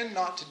we tend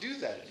not to do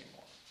that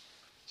anymore.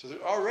 So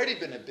there's already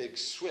been a big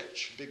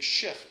switch, a big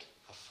shift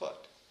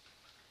afoot.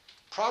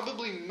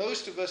 Probably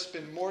most of us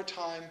spend more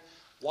time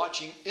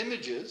watching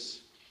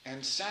images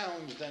and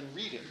sound than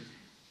reading.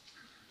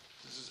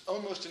 This is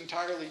almost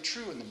entirely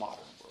true in the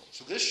modern world.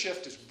 So this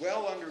shift is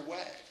well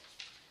underway.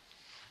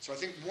 So I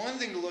think one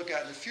thing to look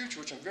at in the future,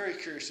 which I'm very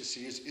curious to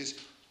see, is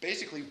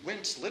basically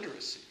whence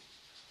literacy.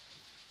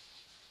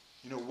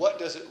 What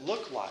does it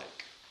look like?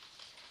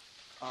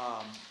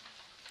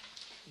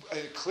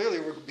 Clearly,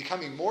 we're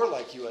becoming more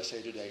like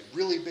USA Today.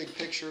 Really big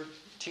picture,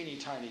 teeny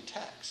tiny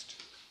text.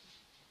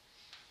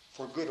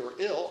 For good or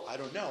ill, I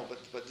don't know,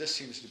 but this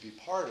seems to be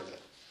part of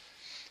it.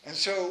 And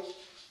so,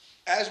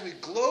 as we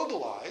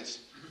globalize,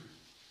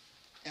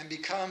 and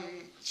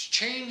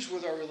change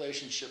with our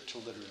relationship to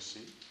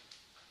literacy.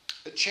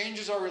 It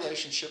changes our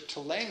relationship to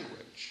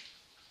language.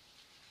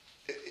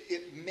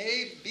 It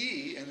may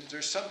be, and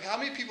how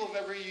many people have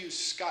ever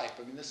used Skype?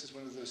 I mean, this is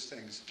one of those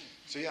things.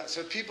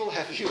 So people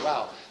have used,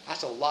 wow,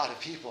 that's a lot of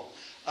people.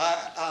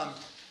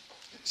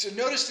 So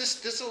notice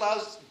this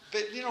allows,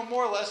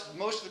 more or less,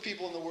 most of the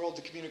people in the world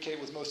to communicate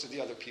with most of the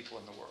other people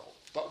in the world,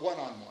 but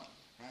one-on-one,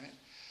 right?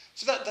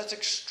 So that's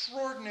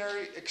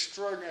extraordinary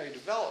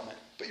development.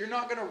 But you're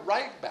not going to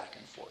write back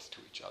and forth to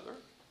each other.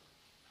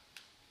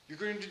 You're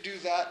going to do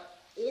that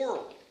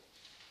orally.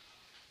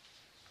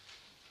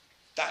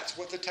 That's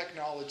what the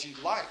technology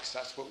likes.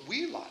 That's what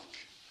we like.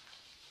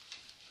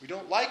 We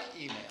don't like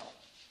email.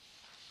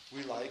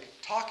 We like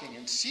talking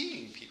and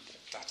seeing people.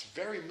 That's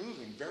very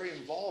moving, very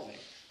involving,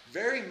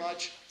 very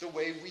much the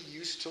way we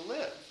used to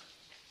live.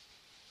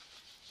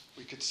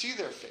 We could see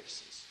their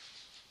faces.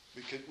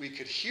 We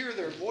could hear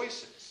their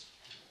voices.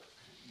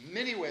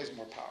 Many ways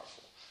more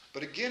powerful.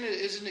 But again, it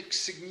is a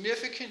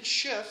significant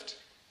shift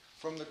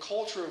from the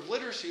culture of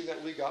literacy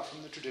that we got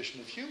from the tradition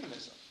of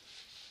humanism.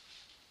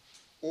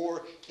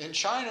 Or in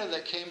China,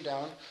 that came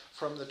down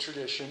from the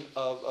tradition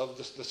of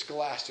the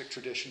scholastic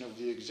tradition of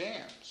the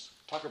exams.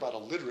 Talk about a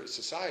literate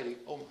society.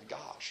 Oh my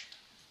gosh.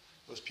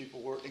 Those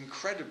people were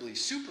incredibly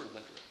super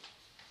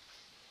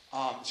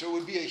literate. So it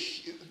would be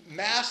a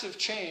massive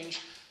change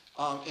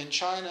in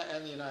China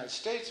and the United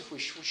States if we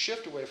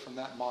shift away from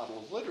that model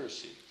of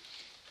literacy.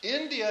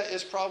 India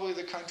is probably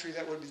the country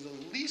that would be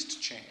the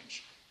least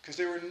change, because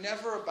they were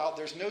never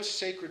there's no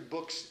sacred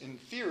books in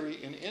theory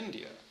in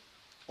India,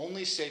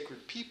 only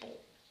sacred people.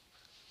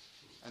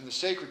 And the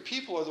sacred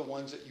people are the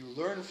ones that you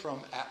learn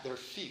from at their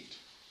feet.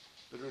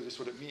 Literally, that's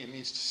what it means. It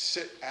means to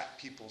sit at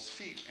people's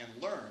feet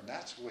and learn.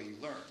 That's the way you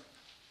learn.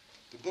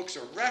 The books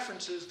are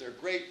references. They're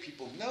great.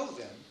 People know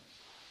them.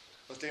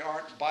 But they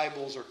aren't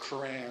Bibles or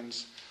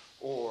Qurans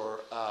or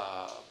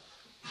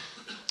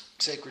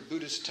sacred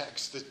Buddhist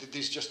texts.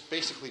 These just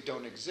basically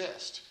don't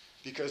exist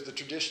because the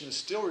tradition has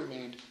still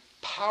remained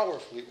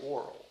powerfully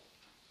oral.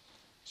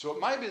 So it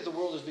might be that the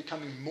world is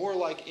becoming more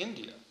like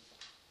India,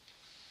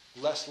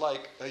 less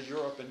like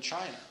Europe and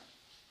China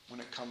when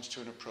it comes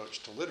to an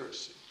approach to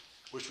literacy,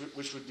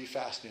 which would be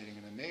fascinating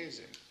and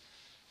amazing.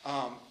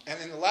 And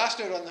then the last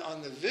note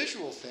on the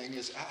visual thing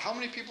is, how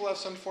many people have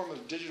some form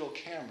of digital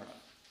camera,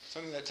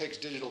 something that takes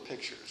digital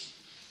pictures?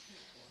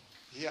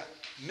 Yeah.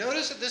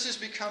 Notice that this has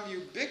become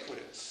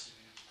ubiquitous.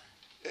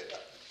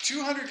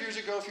 200 years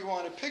ago, if you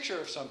wanted a picture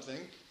of something,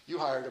 you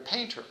hired a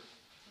painter.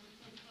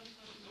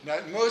 Now,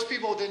 most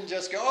people didn't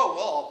just go, oh,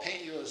 well, I'll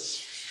paint you and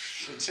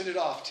send it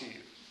off to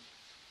you.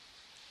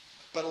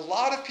 But a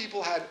lot of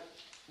people had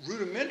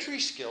rudimentary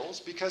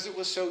skills because it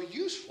was so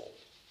useful.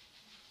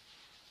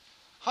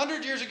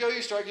 100 years ago,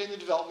 you start getting the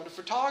development of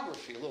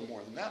photography, a little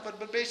more than that,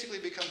 but basically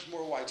it becomes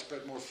more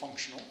widespread, more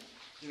functional.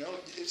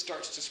 It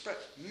starts to spread.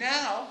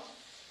 Now,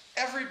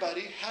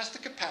 everybody has the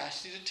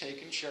capacity to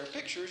take and share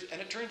pictures, and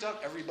it turns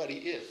out everybody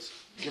is.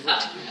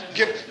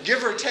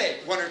 Give or take,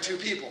 one or two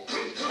people.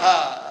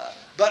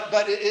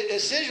 But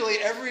essentially,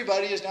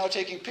 everybody is now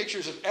taking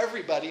pictures of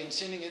everybody and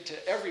sending it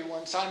to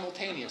everyone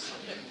simultaneously.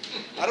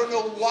 I don't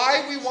know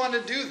why we want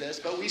to do this,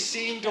 but we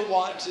seem to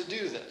want to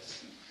do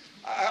this.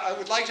 I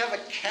would like to have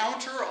a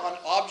counter on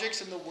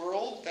objects in the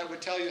world that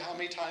would tell you how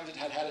many times it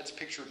had its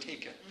picture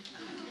taken.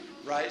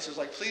 Right? So it's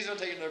like, please don't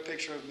take another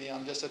picture of me.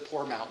 I'm just a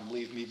poor mountain.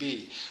 Leave me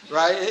be.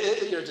 Right?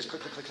 Just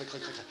click.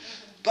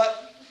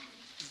 But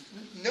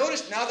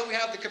notice now that we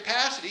have the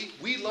capacity,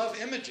 we love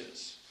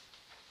images.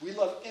 We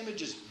love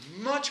images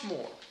much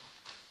more.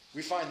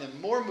 We find them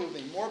more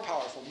moving, more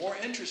powerful, more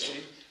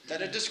interesting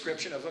than a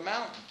description of a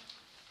mountain.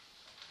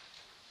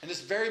 And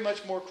it's very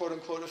much more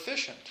quote-unquote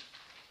efficient.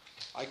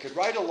 I could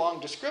write a long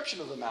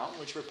description of the mountain,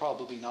 which would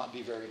probably not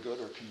be very good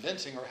or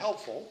convincing or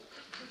helpful,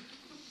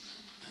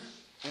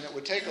 and it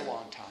would take a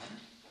long time.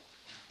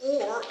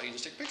 Or I can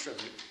just take a picture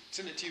of you,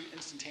 send it to you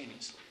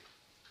instantaneously.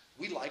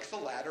 We like the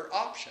latter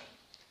option.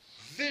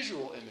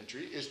 Visual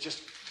imagery is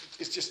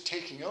just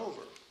taking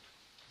over.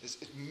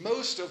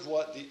 Most of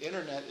what the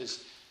internet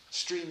is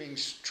streaming,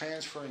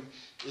 transferring,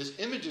 is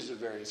images of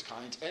various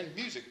kinds, and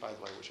music, by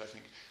the way, which I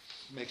think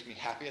makes me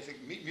happy. I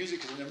think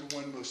music is the number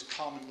one most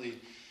commonly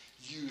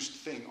used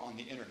thing on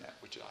the internet,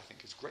 which I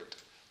think is great.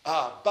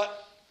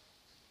 But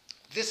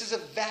this is a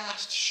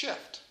vast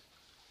shift.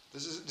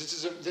 This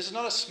is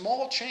not a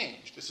small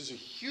change. This is a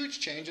huge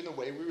change in the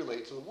way we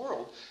relate to the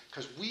world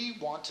because we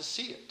want to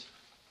see it.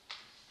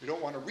 We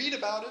don't want to read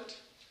about it.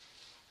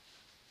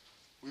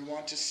 We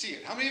want to see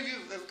it. How many of you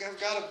have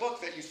got a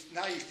book that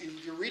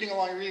you're reading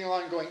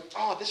along, going,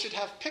 oh, this should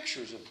have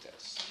pictures of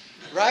this,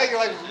 right? You're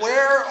like,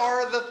 where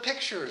are the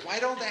pictures? Why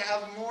don't they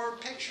have more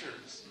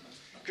pictures?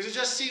 Because it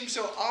just seems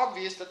so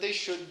obvious that they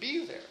should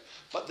be there.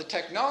 But the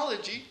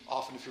technology,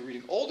 often if you're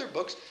reading older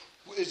books,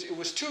 it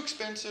was too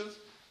expensive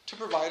to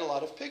provide a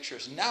lot of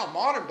pictures. Now,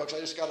 modern books, I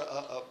just got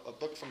a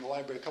book from the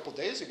library a couple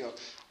days ago,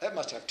 that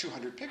must have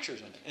 200 pictures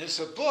in it. And it's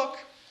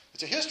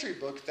a history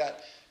book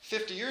that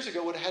 50 years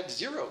ago would have had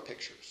 0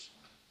 pictures.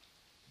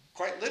 Of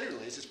quite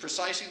literally, it's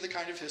precisely the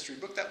kind of history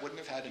book that wouldn't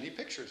have had any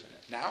pictures in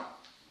it. Now,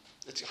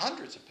 it's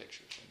hundreds of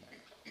pictures in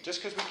there.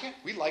 Just because we can't.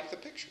 We like the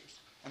pictures.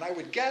 And I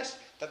would guess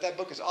that that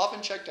book is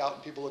often checked out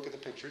and people look at the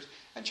pictures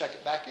and check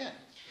it back in.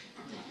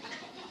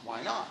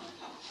 Why not?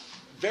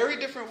 Very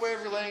different way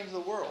of relating to the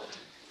world.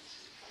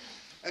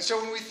 And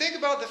so when we think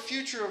about the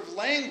future of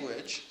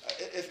language,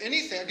 if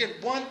anything, again,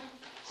 one,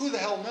 who the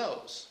hell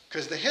knows?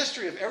 Because the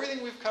history of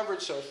everything we've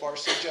covered so far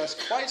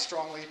suggests quite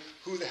strongly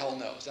who the hell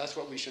knows. That's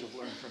what we should have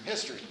learned from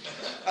history.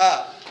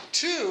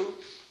 Two,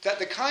 that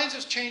the kinds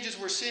of changes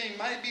we're seeing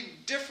might be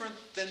different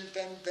than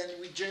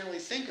we generally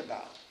think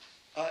about.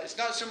 It's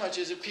not so much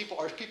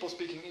are people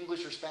speaking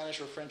English or Spanish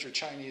or French or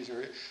Chinese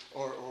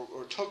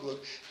or Tagalog.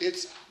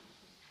 It's,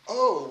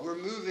 we're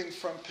moving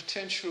from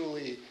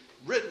potentially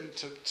written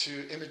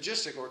to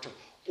imagistic or to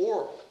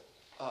oral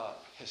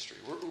history.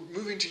 We're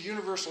moving to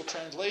universal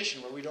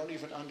translation where we don't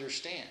even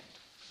understand.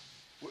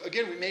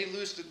 Again, we may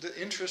lose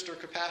the interest or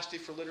capacity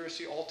for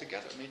literacy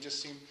altogether. It may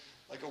just seem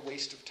like a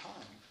waste of time.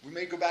 We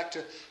may go back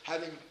to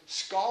having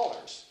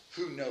scholars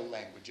who know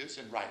languages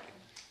and writing.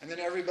 And then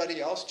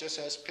everybody else just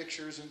has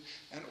pictures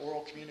and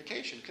oral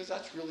communication, because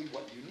that's really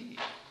what you need.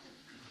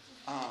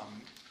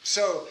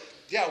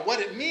 What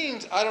it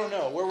means, I don't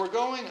know. Where we're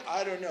going,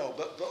 I don't know.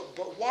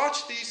 But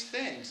watch these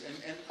things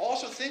and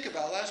also think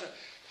about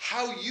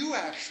how you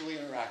actually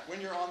interact when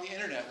you're on the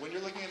internet, when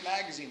you're looking at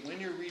magazines, when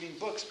you're reading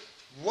books.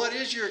 What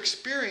is your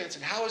experience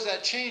and how has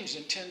that changed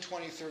in 10,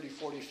 20, 30,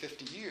 40,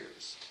 50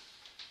 years?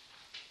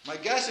 My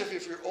guess is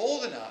if you're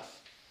old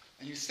enough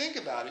and you think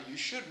about it, you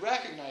should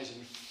recognize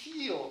and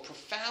feel a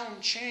profound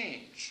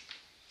change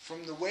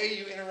from the way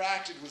you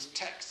interacted with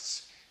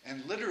texts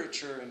and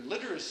literature and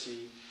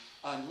literacy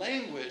on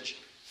language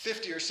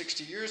 50 or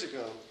 60 years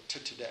ago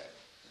to today.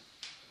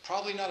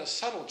 Probably not a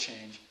subtle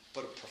change,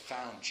 but a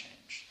profound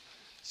change.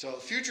 So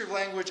future of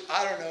language,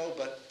 I don't know,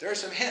 but there are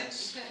some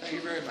hints. Thank you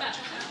very much.